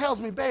she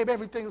tells me, babe,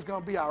 everything's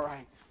going to be all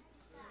right.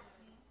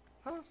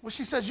 When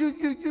she says,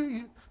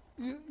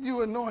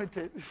 you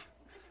anointed.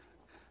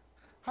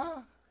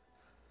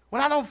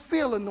 When I don't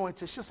feel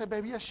anointed, she'll say,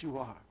 baby, yes, you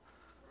are.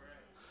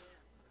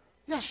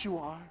 Yes, you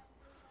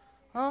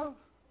are.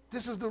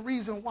 This is the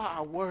reason why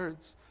our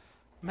words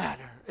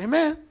matter.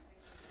 Amen?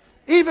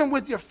 Even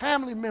with your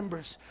family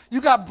members.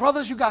 You got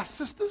brothers, you got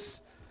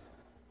sisters.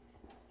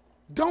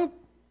 Don't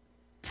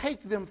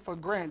take them for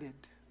granted.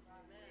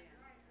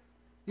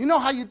 You know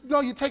how you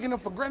know you're taking them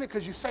for granted?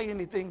 Because you say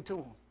anything to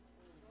them.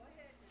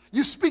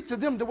 You speak to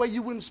them the way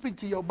you wouldn't speak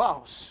to your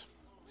boss.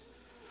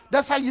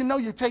 That's how you know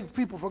you take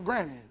people for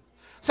granted.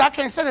 So I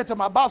can't say that to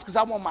my boss because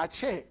I want my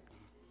check.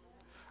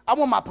 I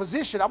want my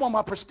position. I want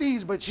my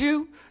prestige. But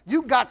you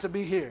got to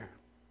be here.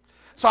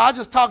 So I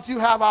just talk to you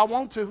however I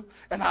want to,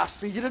 and I'll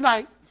see you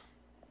tonight.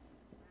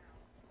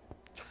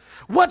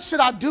 What should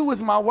I do with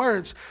my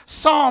words?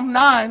 Psalm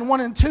 9, 1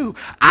 and 2.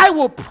 I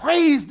will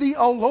praise thee,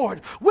 O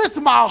Lord,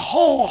 with my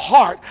whole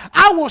heart.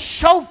 I will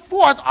show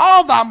forth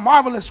all thy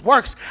marvelous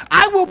works.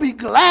 I will be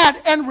glad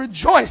and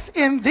rejoice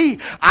in thee.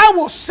 I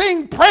will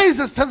sing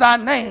praises to thy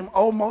name,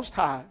 O Most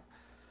High.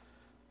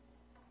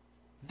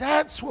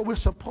 That's what we're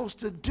supposed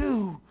to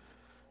do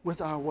with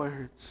our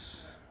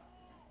words.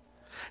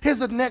 Here's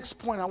the next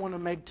point I want to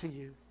make to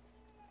you.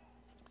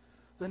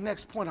 The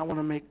next point I want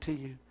to make to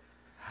you.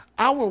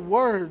 Our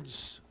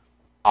words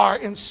are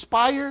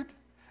inspired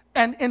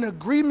and in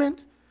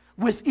agreement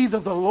with either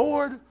the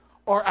Lord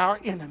or our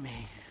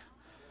enemy.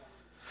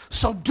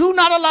 So do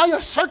not allow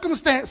your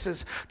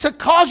circumstances to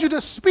cause you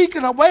to speak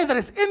in a way that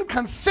is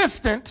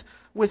inconsistent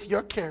with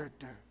your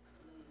character.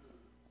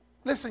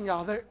 Listen,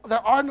 y'all, there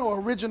are no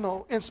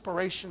original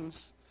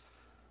inspirations.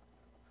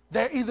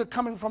 They're either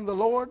coming from the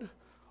Lord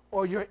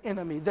or your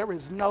enemy. There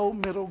is no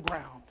middle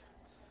ground.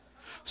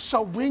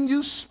 So when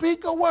you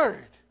speak a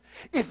word,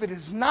 if it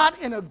is not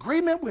in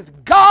agreement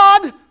with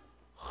God,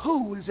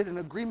 who is it in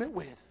agreement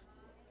with?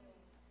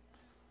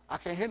 I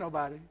can't hear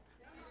nobody.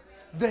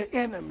 The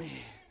enemy.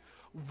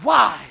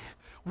 Why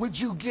would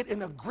you get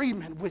in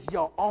agreement with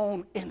your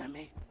own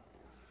enemy?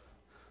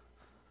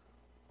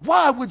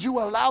 Why would you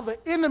allow the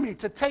enemy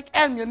to take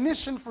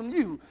ammunition from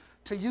you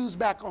to use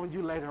back on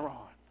you later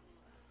on?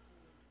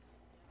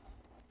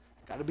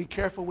 Got to be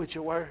careful with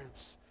your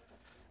words.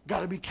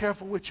 Got to be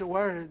careful with your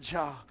words,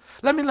 y'all.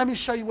 Let me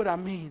show you what I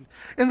mean.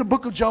 In the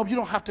book of Job, you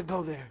don't have to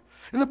go there.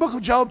 In the book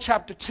of Job,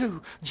 chapter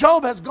 2,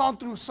 Job has gone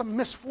through some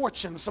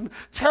misfortunes, some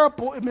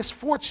terrible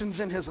misfortunes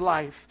in his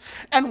life.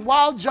 And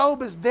while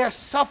Job is there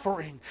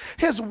suffering,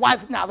 his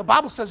wife, now the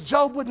Bible says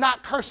Job would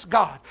not curse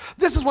God.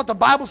 This is what the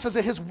Bible says,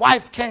 that his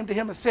wife came to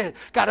him and said,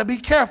 got to be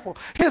careful.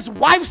 His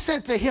wife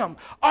said to him,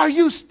 are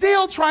you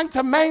still trying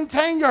to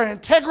maintain your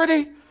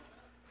integrity?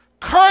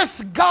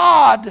 Curse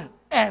God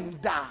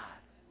and die.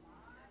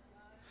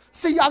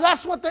 See, y'all,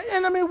 that's what the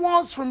enemy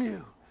wants from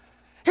you.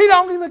 He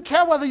don't even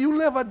care whether you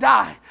live or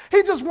die.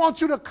 He just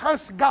wants you to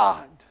curse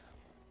God.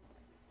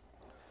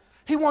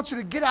 He wants you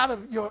to get out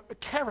of your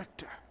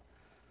character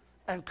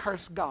and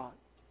curse God.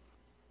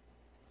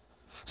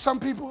 Some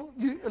people,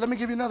 let me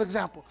give you another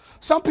example.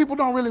 Some people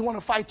don't really want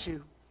to fight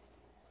you.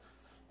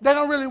 They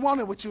don't really want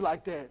it with you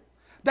like that.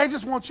 They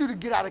just want you to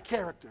get out of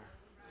character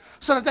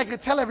so that they can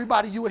tell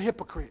everybody you a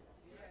hypocrite.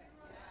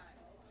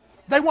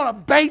 They want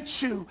to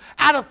bait you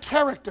out of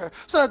character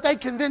so that they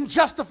can then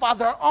justify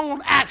their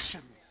own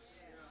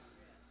actions.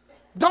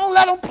 Don't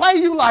let them play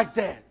you like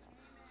that.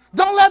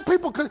 Don't let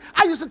people,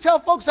 I used to tell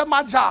folks at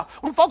my job,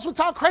 when folks would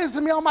talk crazy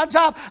to me on my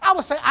job, I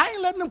would say, I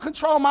ain't letting them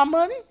control my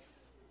money.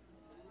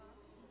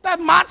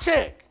 That's my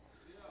check.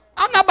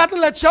 I'm not about to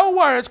let your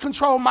words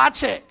control my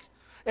check.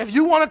 If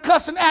you want to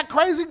cuss and act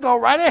crazy, go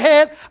right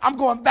ahead. I'm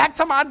going back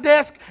to my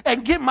desk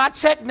and get my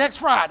check next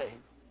Friday.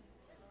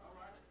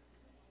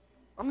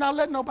 I'm not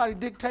letting nobody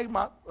dictate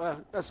my,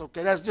 that's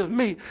okay, that's just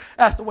me.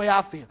 That's the way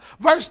I feel.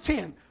 Verse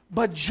 10,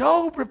 but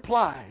Job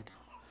replied,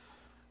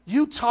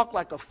 you talk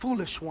like a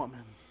foolish woman.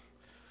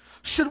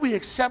 Should we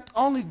accept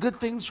only good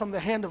things from the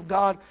hand of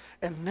God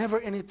and never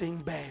anything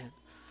bad?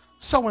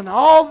 So in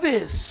all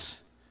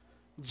this,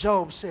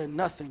 Job said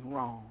nothing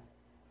wrong.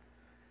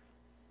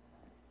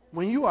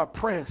 When you are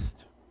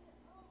pressed,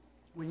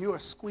 when you are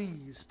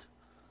squeezed,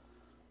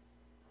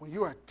 when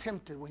you are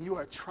tempted, when you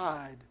are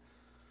tried,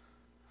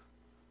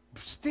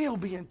 still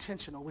be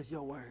intentional with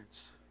your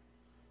words.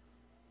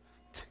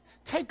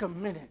 Take a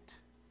minute.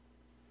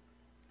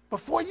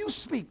 Before you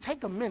speak,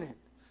 take a minute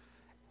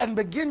and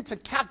begin to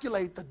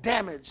calculate the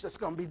damage that's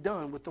going to be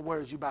done with the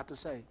words you're about to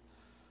say.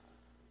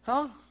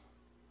 Huh?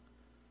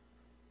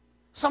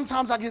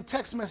 Sometimes I get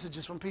text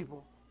messages from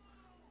people.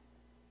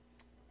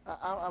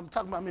 I'm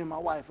talking about me and my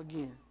wife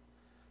again.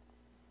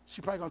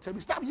 She probably going to tell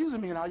me, stop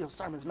using me in all your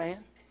sermons, man.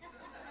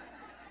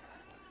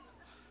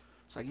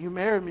 It's like, you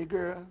married me,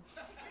 girl.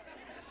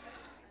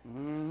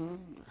 Mm-hmm.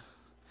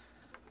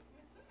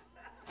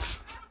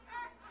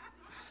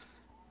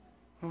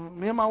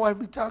 Me and my wife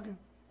be talking.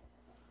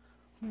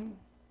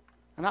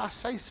 And I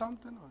say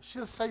something, or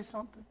she'll say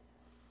something.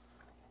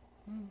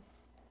 And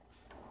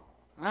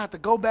I have to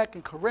go back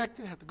and correct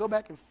it, have to go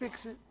back and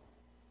fix it.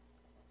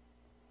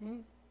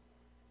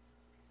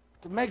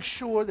 To make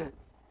sure that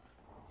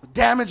the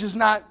damage is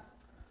not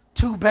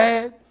too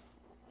bad.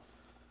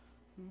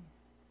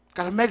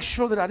 Got to make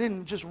sure that I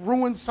didn't just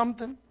ruin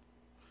something.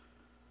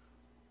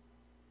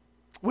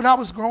 When I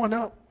was growing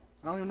up,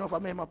 I don't even know if I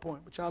made my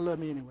point, but y'all love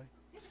me anyway.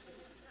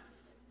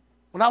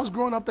 When I was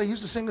growing up, they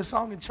used to sing the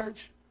song in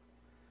church.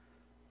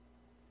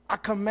 I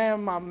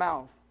command my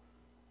mouth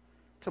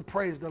to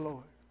praise the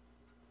Lord.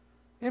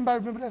 Anybody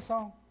remember that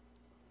song?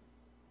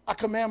 I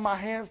command my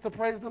hands to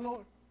praise the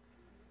Lord.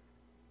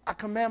 I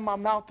command my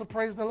mouth to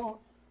praise the Lord.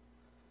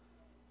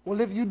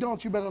 Well, if you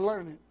don't, you better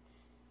learn it.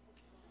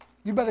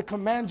 You better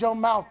command your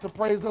mouth to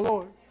praise the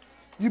Lord.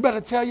 You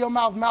better tell your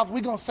mouth,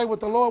 we're going to say what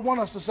the Lord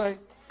wants us to say.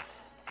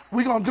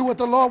 We're going to do what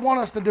the Lord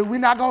wants us to do. We're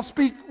not going to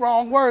speak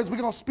wrong words. We're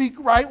going to speak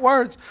right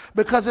words.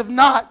 Because if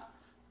not,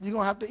 you're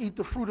going to have to eat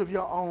the fruit of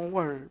your own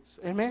words.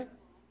 Amen?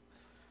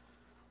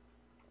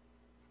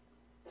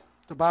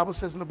 The Bible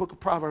says in the book of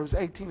Proverbs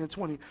 18 and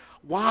 20,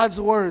 wise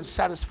words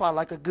satisfy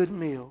like a good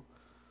meal.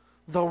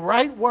 The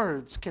right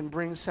words can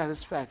bring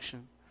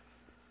satisfaction.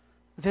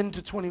 Then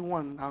to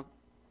 21, I'll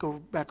go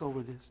back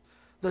over this.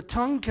 The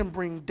tongue can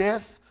bring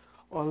death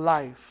or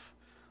life.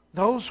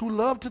 Those who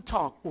love to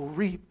talk will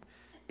reap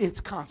its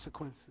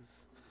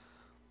consequences.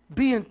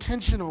 Be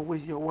intentional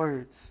with your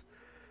words.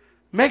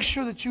 Make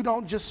sure that you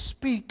don't just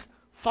speak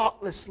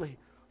thoughtlessly,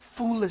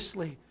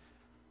 foolishly.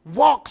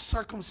 Walk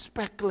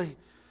circumspectly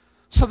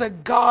so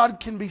that God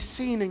can be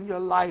seen in your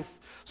life,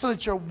 so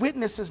that your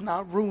witness is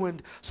not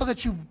ruined, so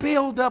that you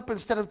build up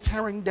instead of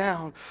tearing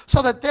down,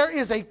 so that there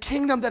is a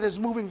kingdom that is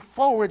moving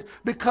forward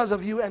because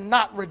of you and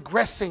not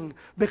regressing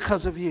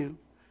because of you.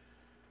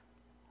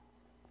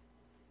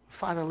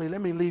 Finally,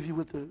 let me leave you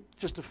with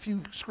just a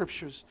few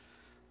scriptures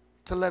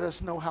to let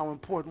us know how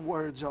important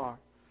words are.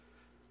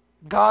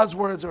 God's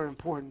words are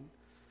important,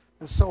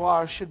 and so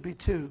ours should be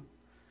too.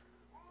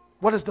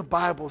 What does the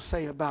Bible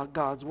say about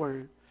God's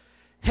word?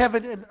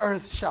 Heaven and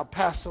earth shall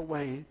pass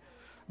away,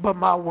 but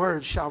my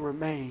word shall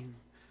remain.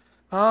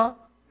 Huh?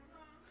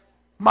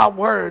 My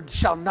word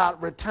shall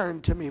not return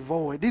to me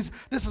void. This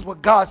is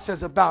what God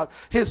says about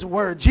his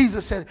word.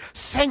 Jesus said,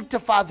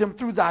 sanctify them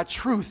through thy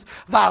truth.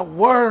 Thy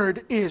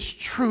word is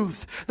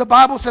truth. The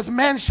Bible says,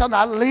 man shall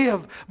not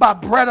live by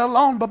bread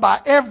alone, but by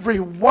every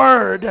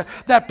word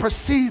that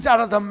proceeds out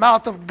of the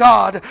mouth of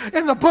God.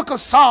 In the book of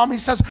Psalm, he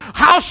says,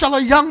 how shall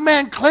a young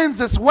man cleanse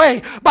his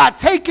way? By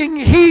taking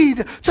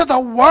heed to the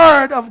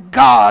word of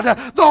God.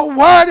 The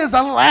word is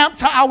a lamp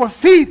to our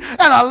feet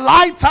and a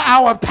light to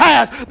our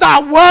path. Thy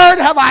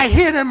word have I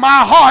hid in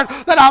my heart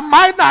that I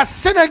might not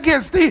sin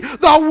against thee.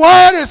 The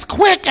word is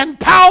quick and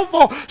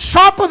powerful,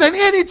 sharper than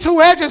any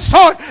two-edged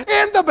sword.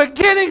 In the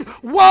beginning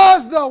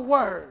was the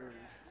word.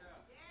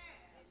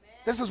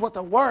 This is what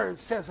the word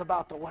says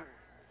about the word.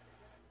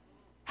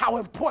 How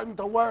important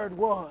the word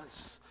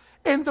was.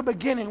 In the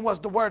beginning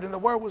was the word, and the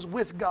word was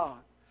with God,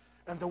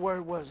 and the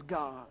word was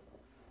God.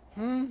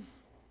 And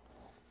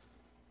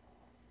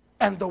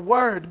the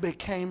word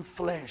became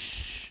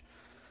flesh.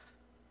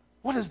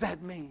 What does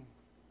that mean?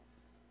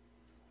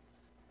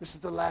 This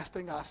is the last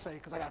thing I say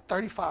because I got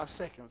 35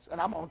 seconds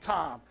and I'm on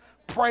time.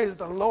 Praise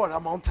the Lord,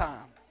 I'm on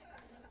time.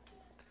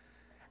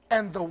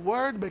 And the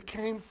word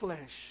became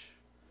flesh.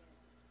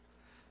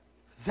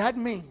 That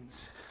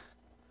means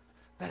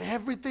that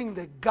everything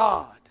that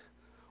God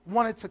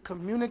wanted to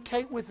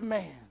communicate with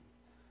man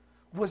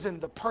was in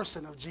the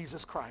person of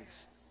Jesus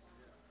Christ.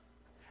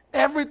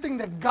 Everything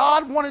that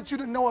God wanted you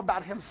to know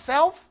about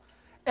himself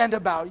and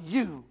about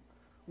you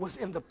was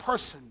in the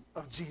person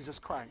of Jesus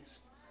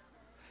Christ.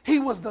 He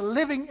was the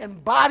living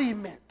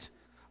embodiment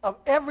of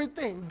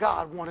everything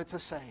God wanted to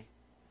say.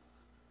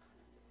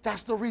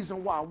 That's the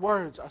reason why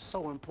words are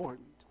so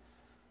important.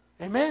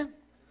 Amen?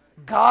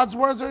 God's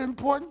words are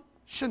important,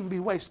 shouldn't be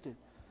wasted.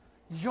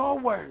 Your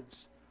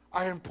words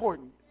are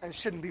important and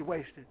shouldn't be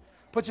wasted.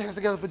 Put your hands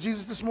together for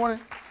Jesus this morning.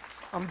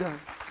 I'm done.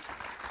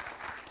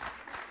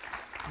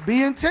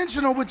 Be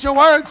intentional with your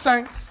words,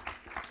 saints.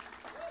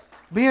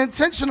 Be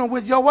intentional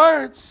with your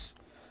words.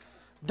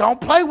 Don't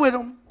play with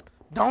them.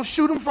 Don't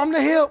shoot them from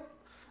the hip.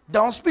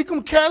 Don't speak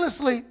them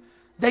carelessly.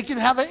 They can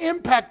have an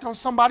impact on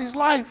somebody's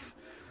life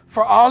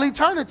for all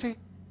eternity.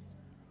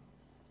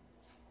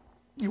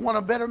 You want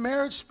a better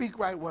marriage? Speak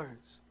right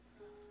words.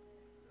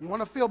 You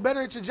want to feel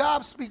better at your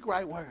job? Speak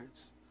right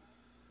words.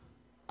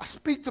 I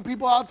speak to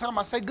people all the time.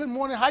 I say, good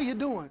morning, how you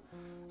doing?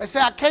 They say,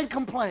 I can't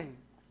complain.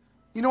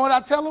 You know what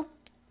I tell them?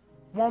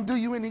 Won't do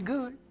you any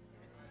good.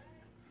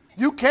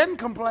 You can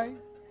complain.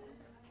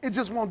 It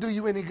just won't do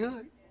you any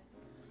good.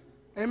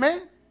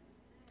 Amen?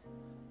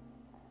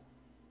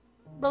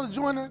 Brother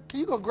Joyner, can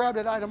you go grab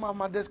that item off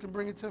my desk and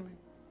bring it to me?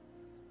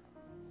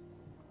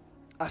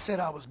 I said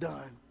I was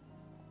done.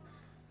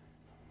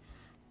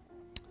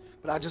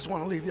 But I just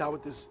want to leave y'all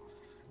with this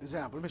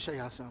example. Let me show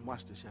y'all something.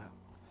 Watch this, y'all.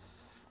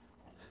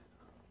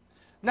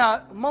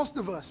 Now, most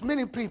of us,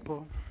 many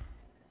people,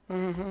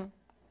 when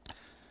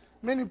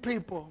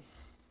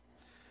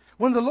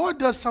the Lord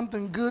does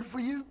something good for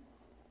you,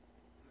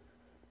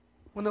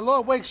 when the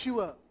Lord wakes you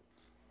up,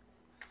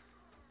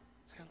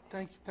 say,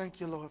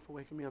 thank you, Lord, for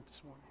waking me up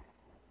this morning.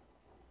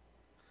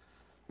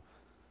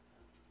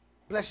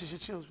 Blesses your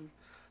children.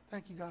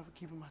 Thank you, God, for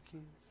keeping my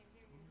kids.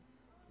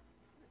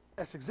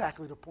 That's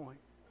exactly the point.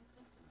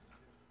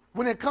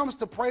 When it comes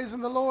to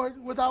praising the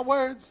Lord with our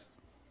words,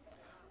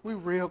 we're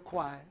real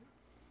quiet.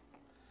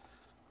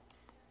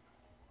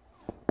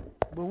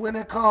 But when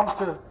it comes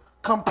to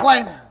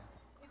complaining,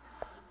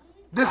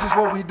 this is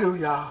what we do,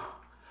 y'all.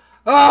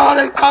 Oh,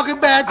 they talking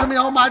bad to me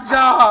on my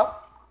job.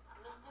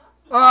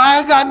 Oh, I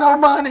ain't got no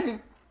money.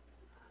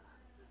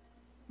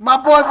 My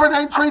boyfriend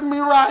ain't treating me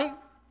right.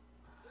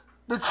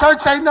 The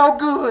church ain't no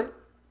good.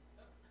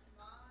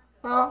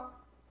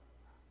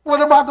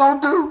 What am I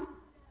going to do?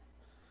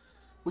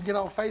 We get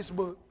on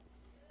Facebook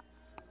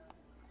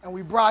and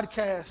we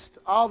broadcast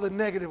all the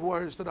negative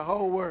words to the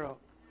whole world.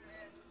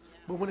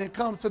 But when it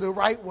comes to the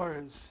right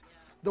words,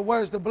 the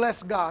words to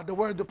bless God, the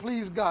word to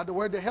please God, the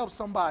word to help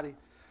somebody,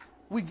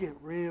 we get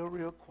real,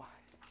 real quiet.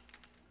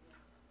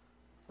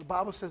 The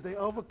Bible says we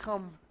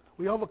overcome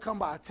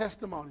by our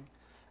testimony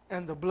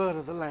and the blood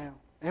of the Lamb.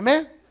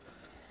 Amen?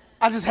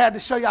 I just had to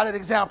show y'all that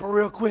example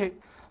real quick.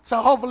 So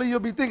hopefully you'll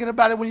be thinking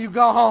about it when you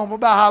go home,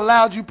 about how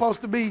loud you're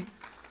supposed to be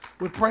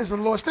with praising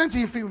the Lord. Stand to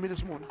your feet with me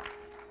this morning.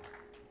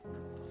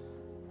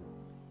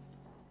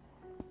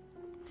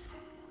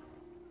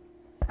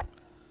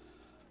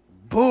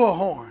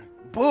 Bullhorn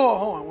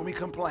when we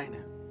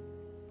complaining.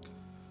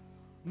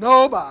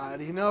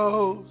 Nobody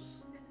knows.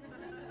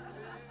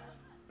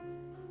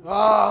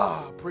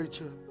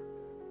 Preacher.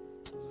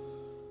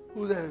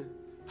 Who's that?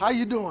 How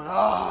you doing?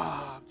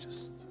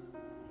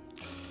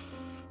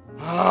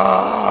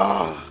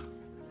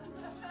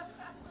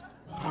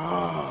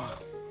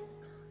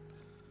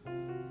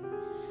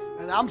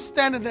 And I'm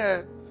standing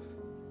there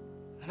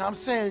and I'm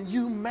saying,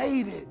 you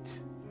made it.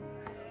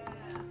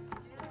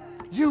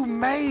 You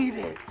made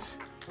it.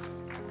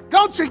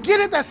 Don't you get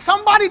it that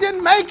somebody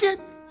didn't make it?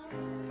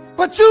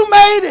 But you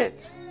made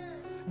it.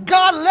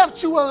 God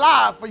left you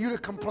alive for you to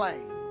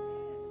complain.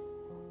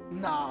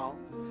 No.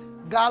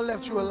 God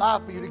left you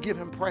alive for you to give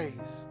him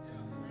praise.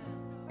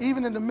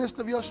 Even in the midst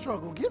of your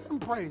struggle, give him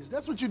praise.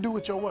 That's what you do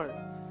with your word.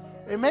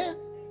 Amen?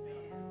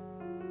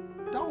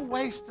 Don't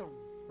waste them.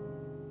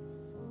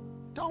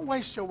 Don't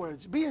waste your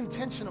words. Be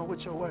intentional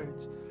with your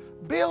words.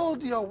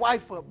 Build your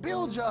wife up.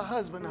 Build your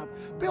husband up.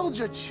 Build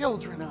your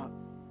children up.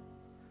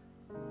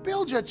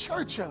 Build your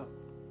church up.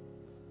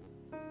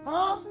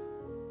 I'm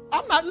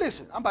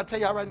about to tell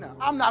y'all right now.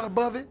 I'm not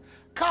above it.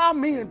 Call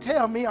me and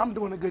tell me I'm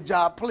doing a good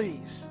job,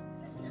 please.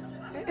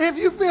 If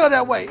you feel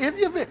that way. If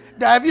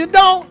you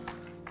don't,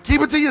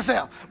 keep it to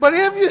yourself. But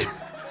if you,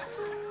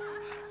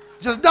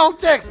 just don't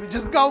text me.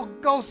 Just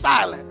go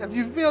silent. If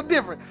you feel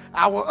different,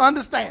 I will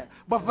understand.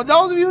 But for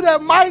those of you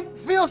that might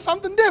feel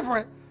something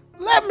different,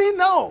 let me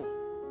know.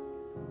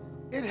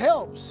 It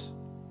helps.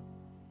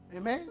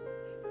 Amen?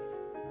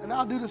 And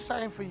I'll do the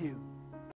same for you.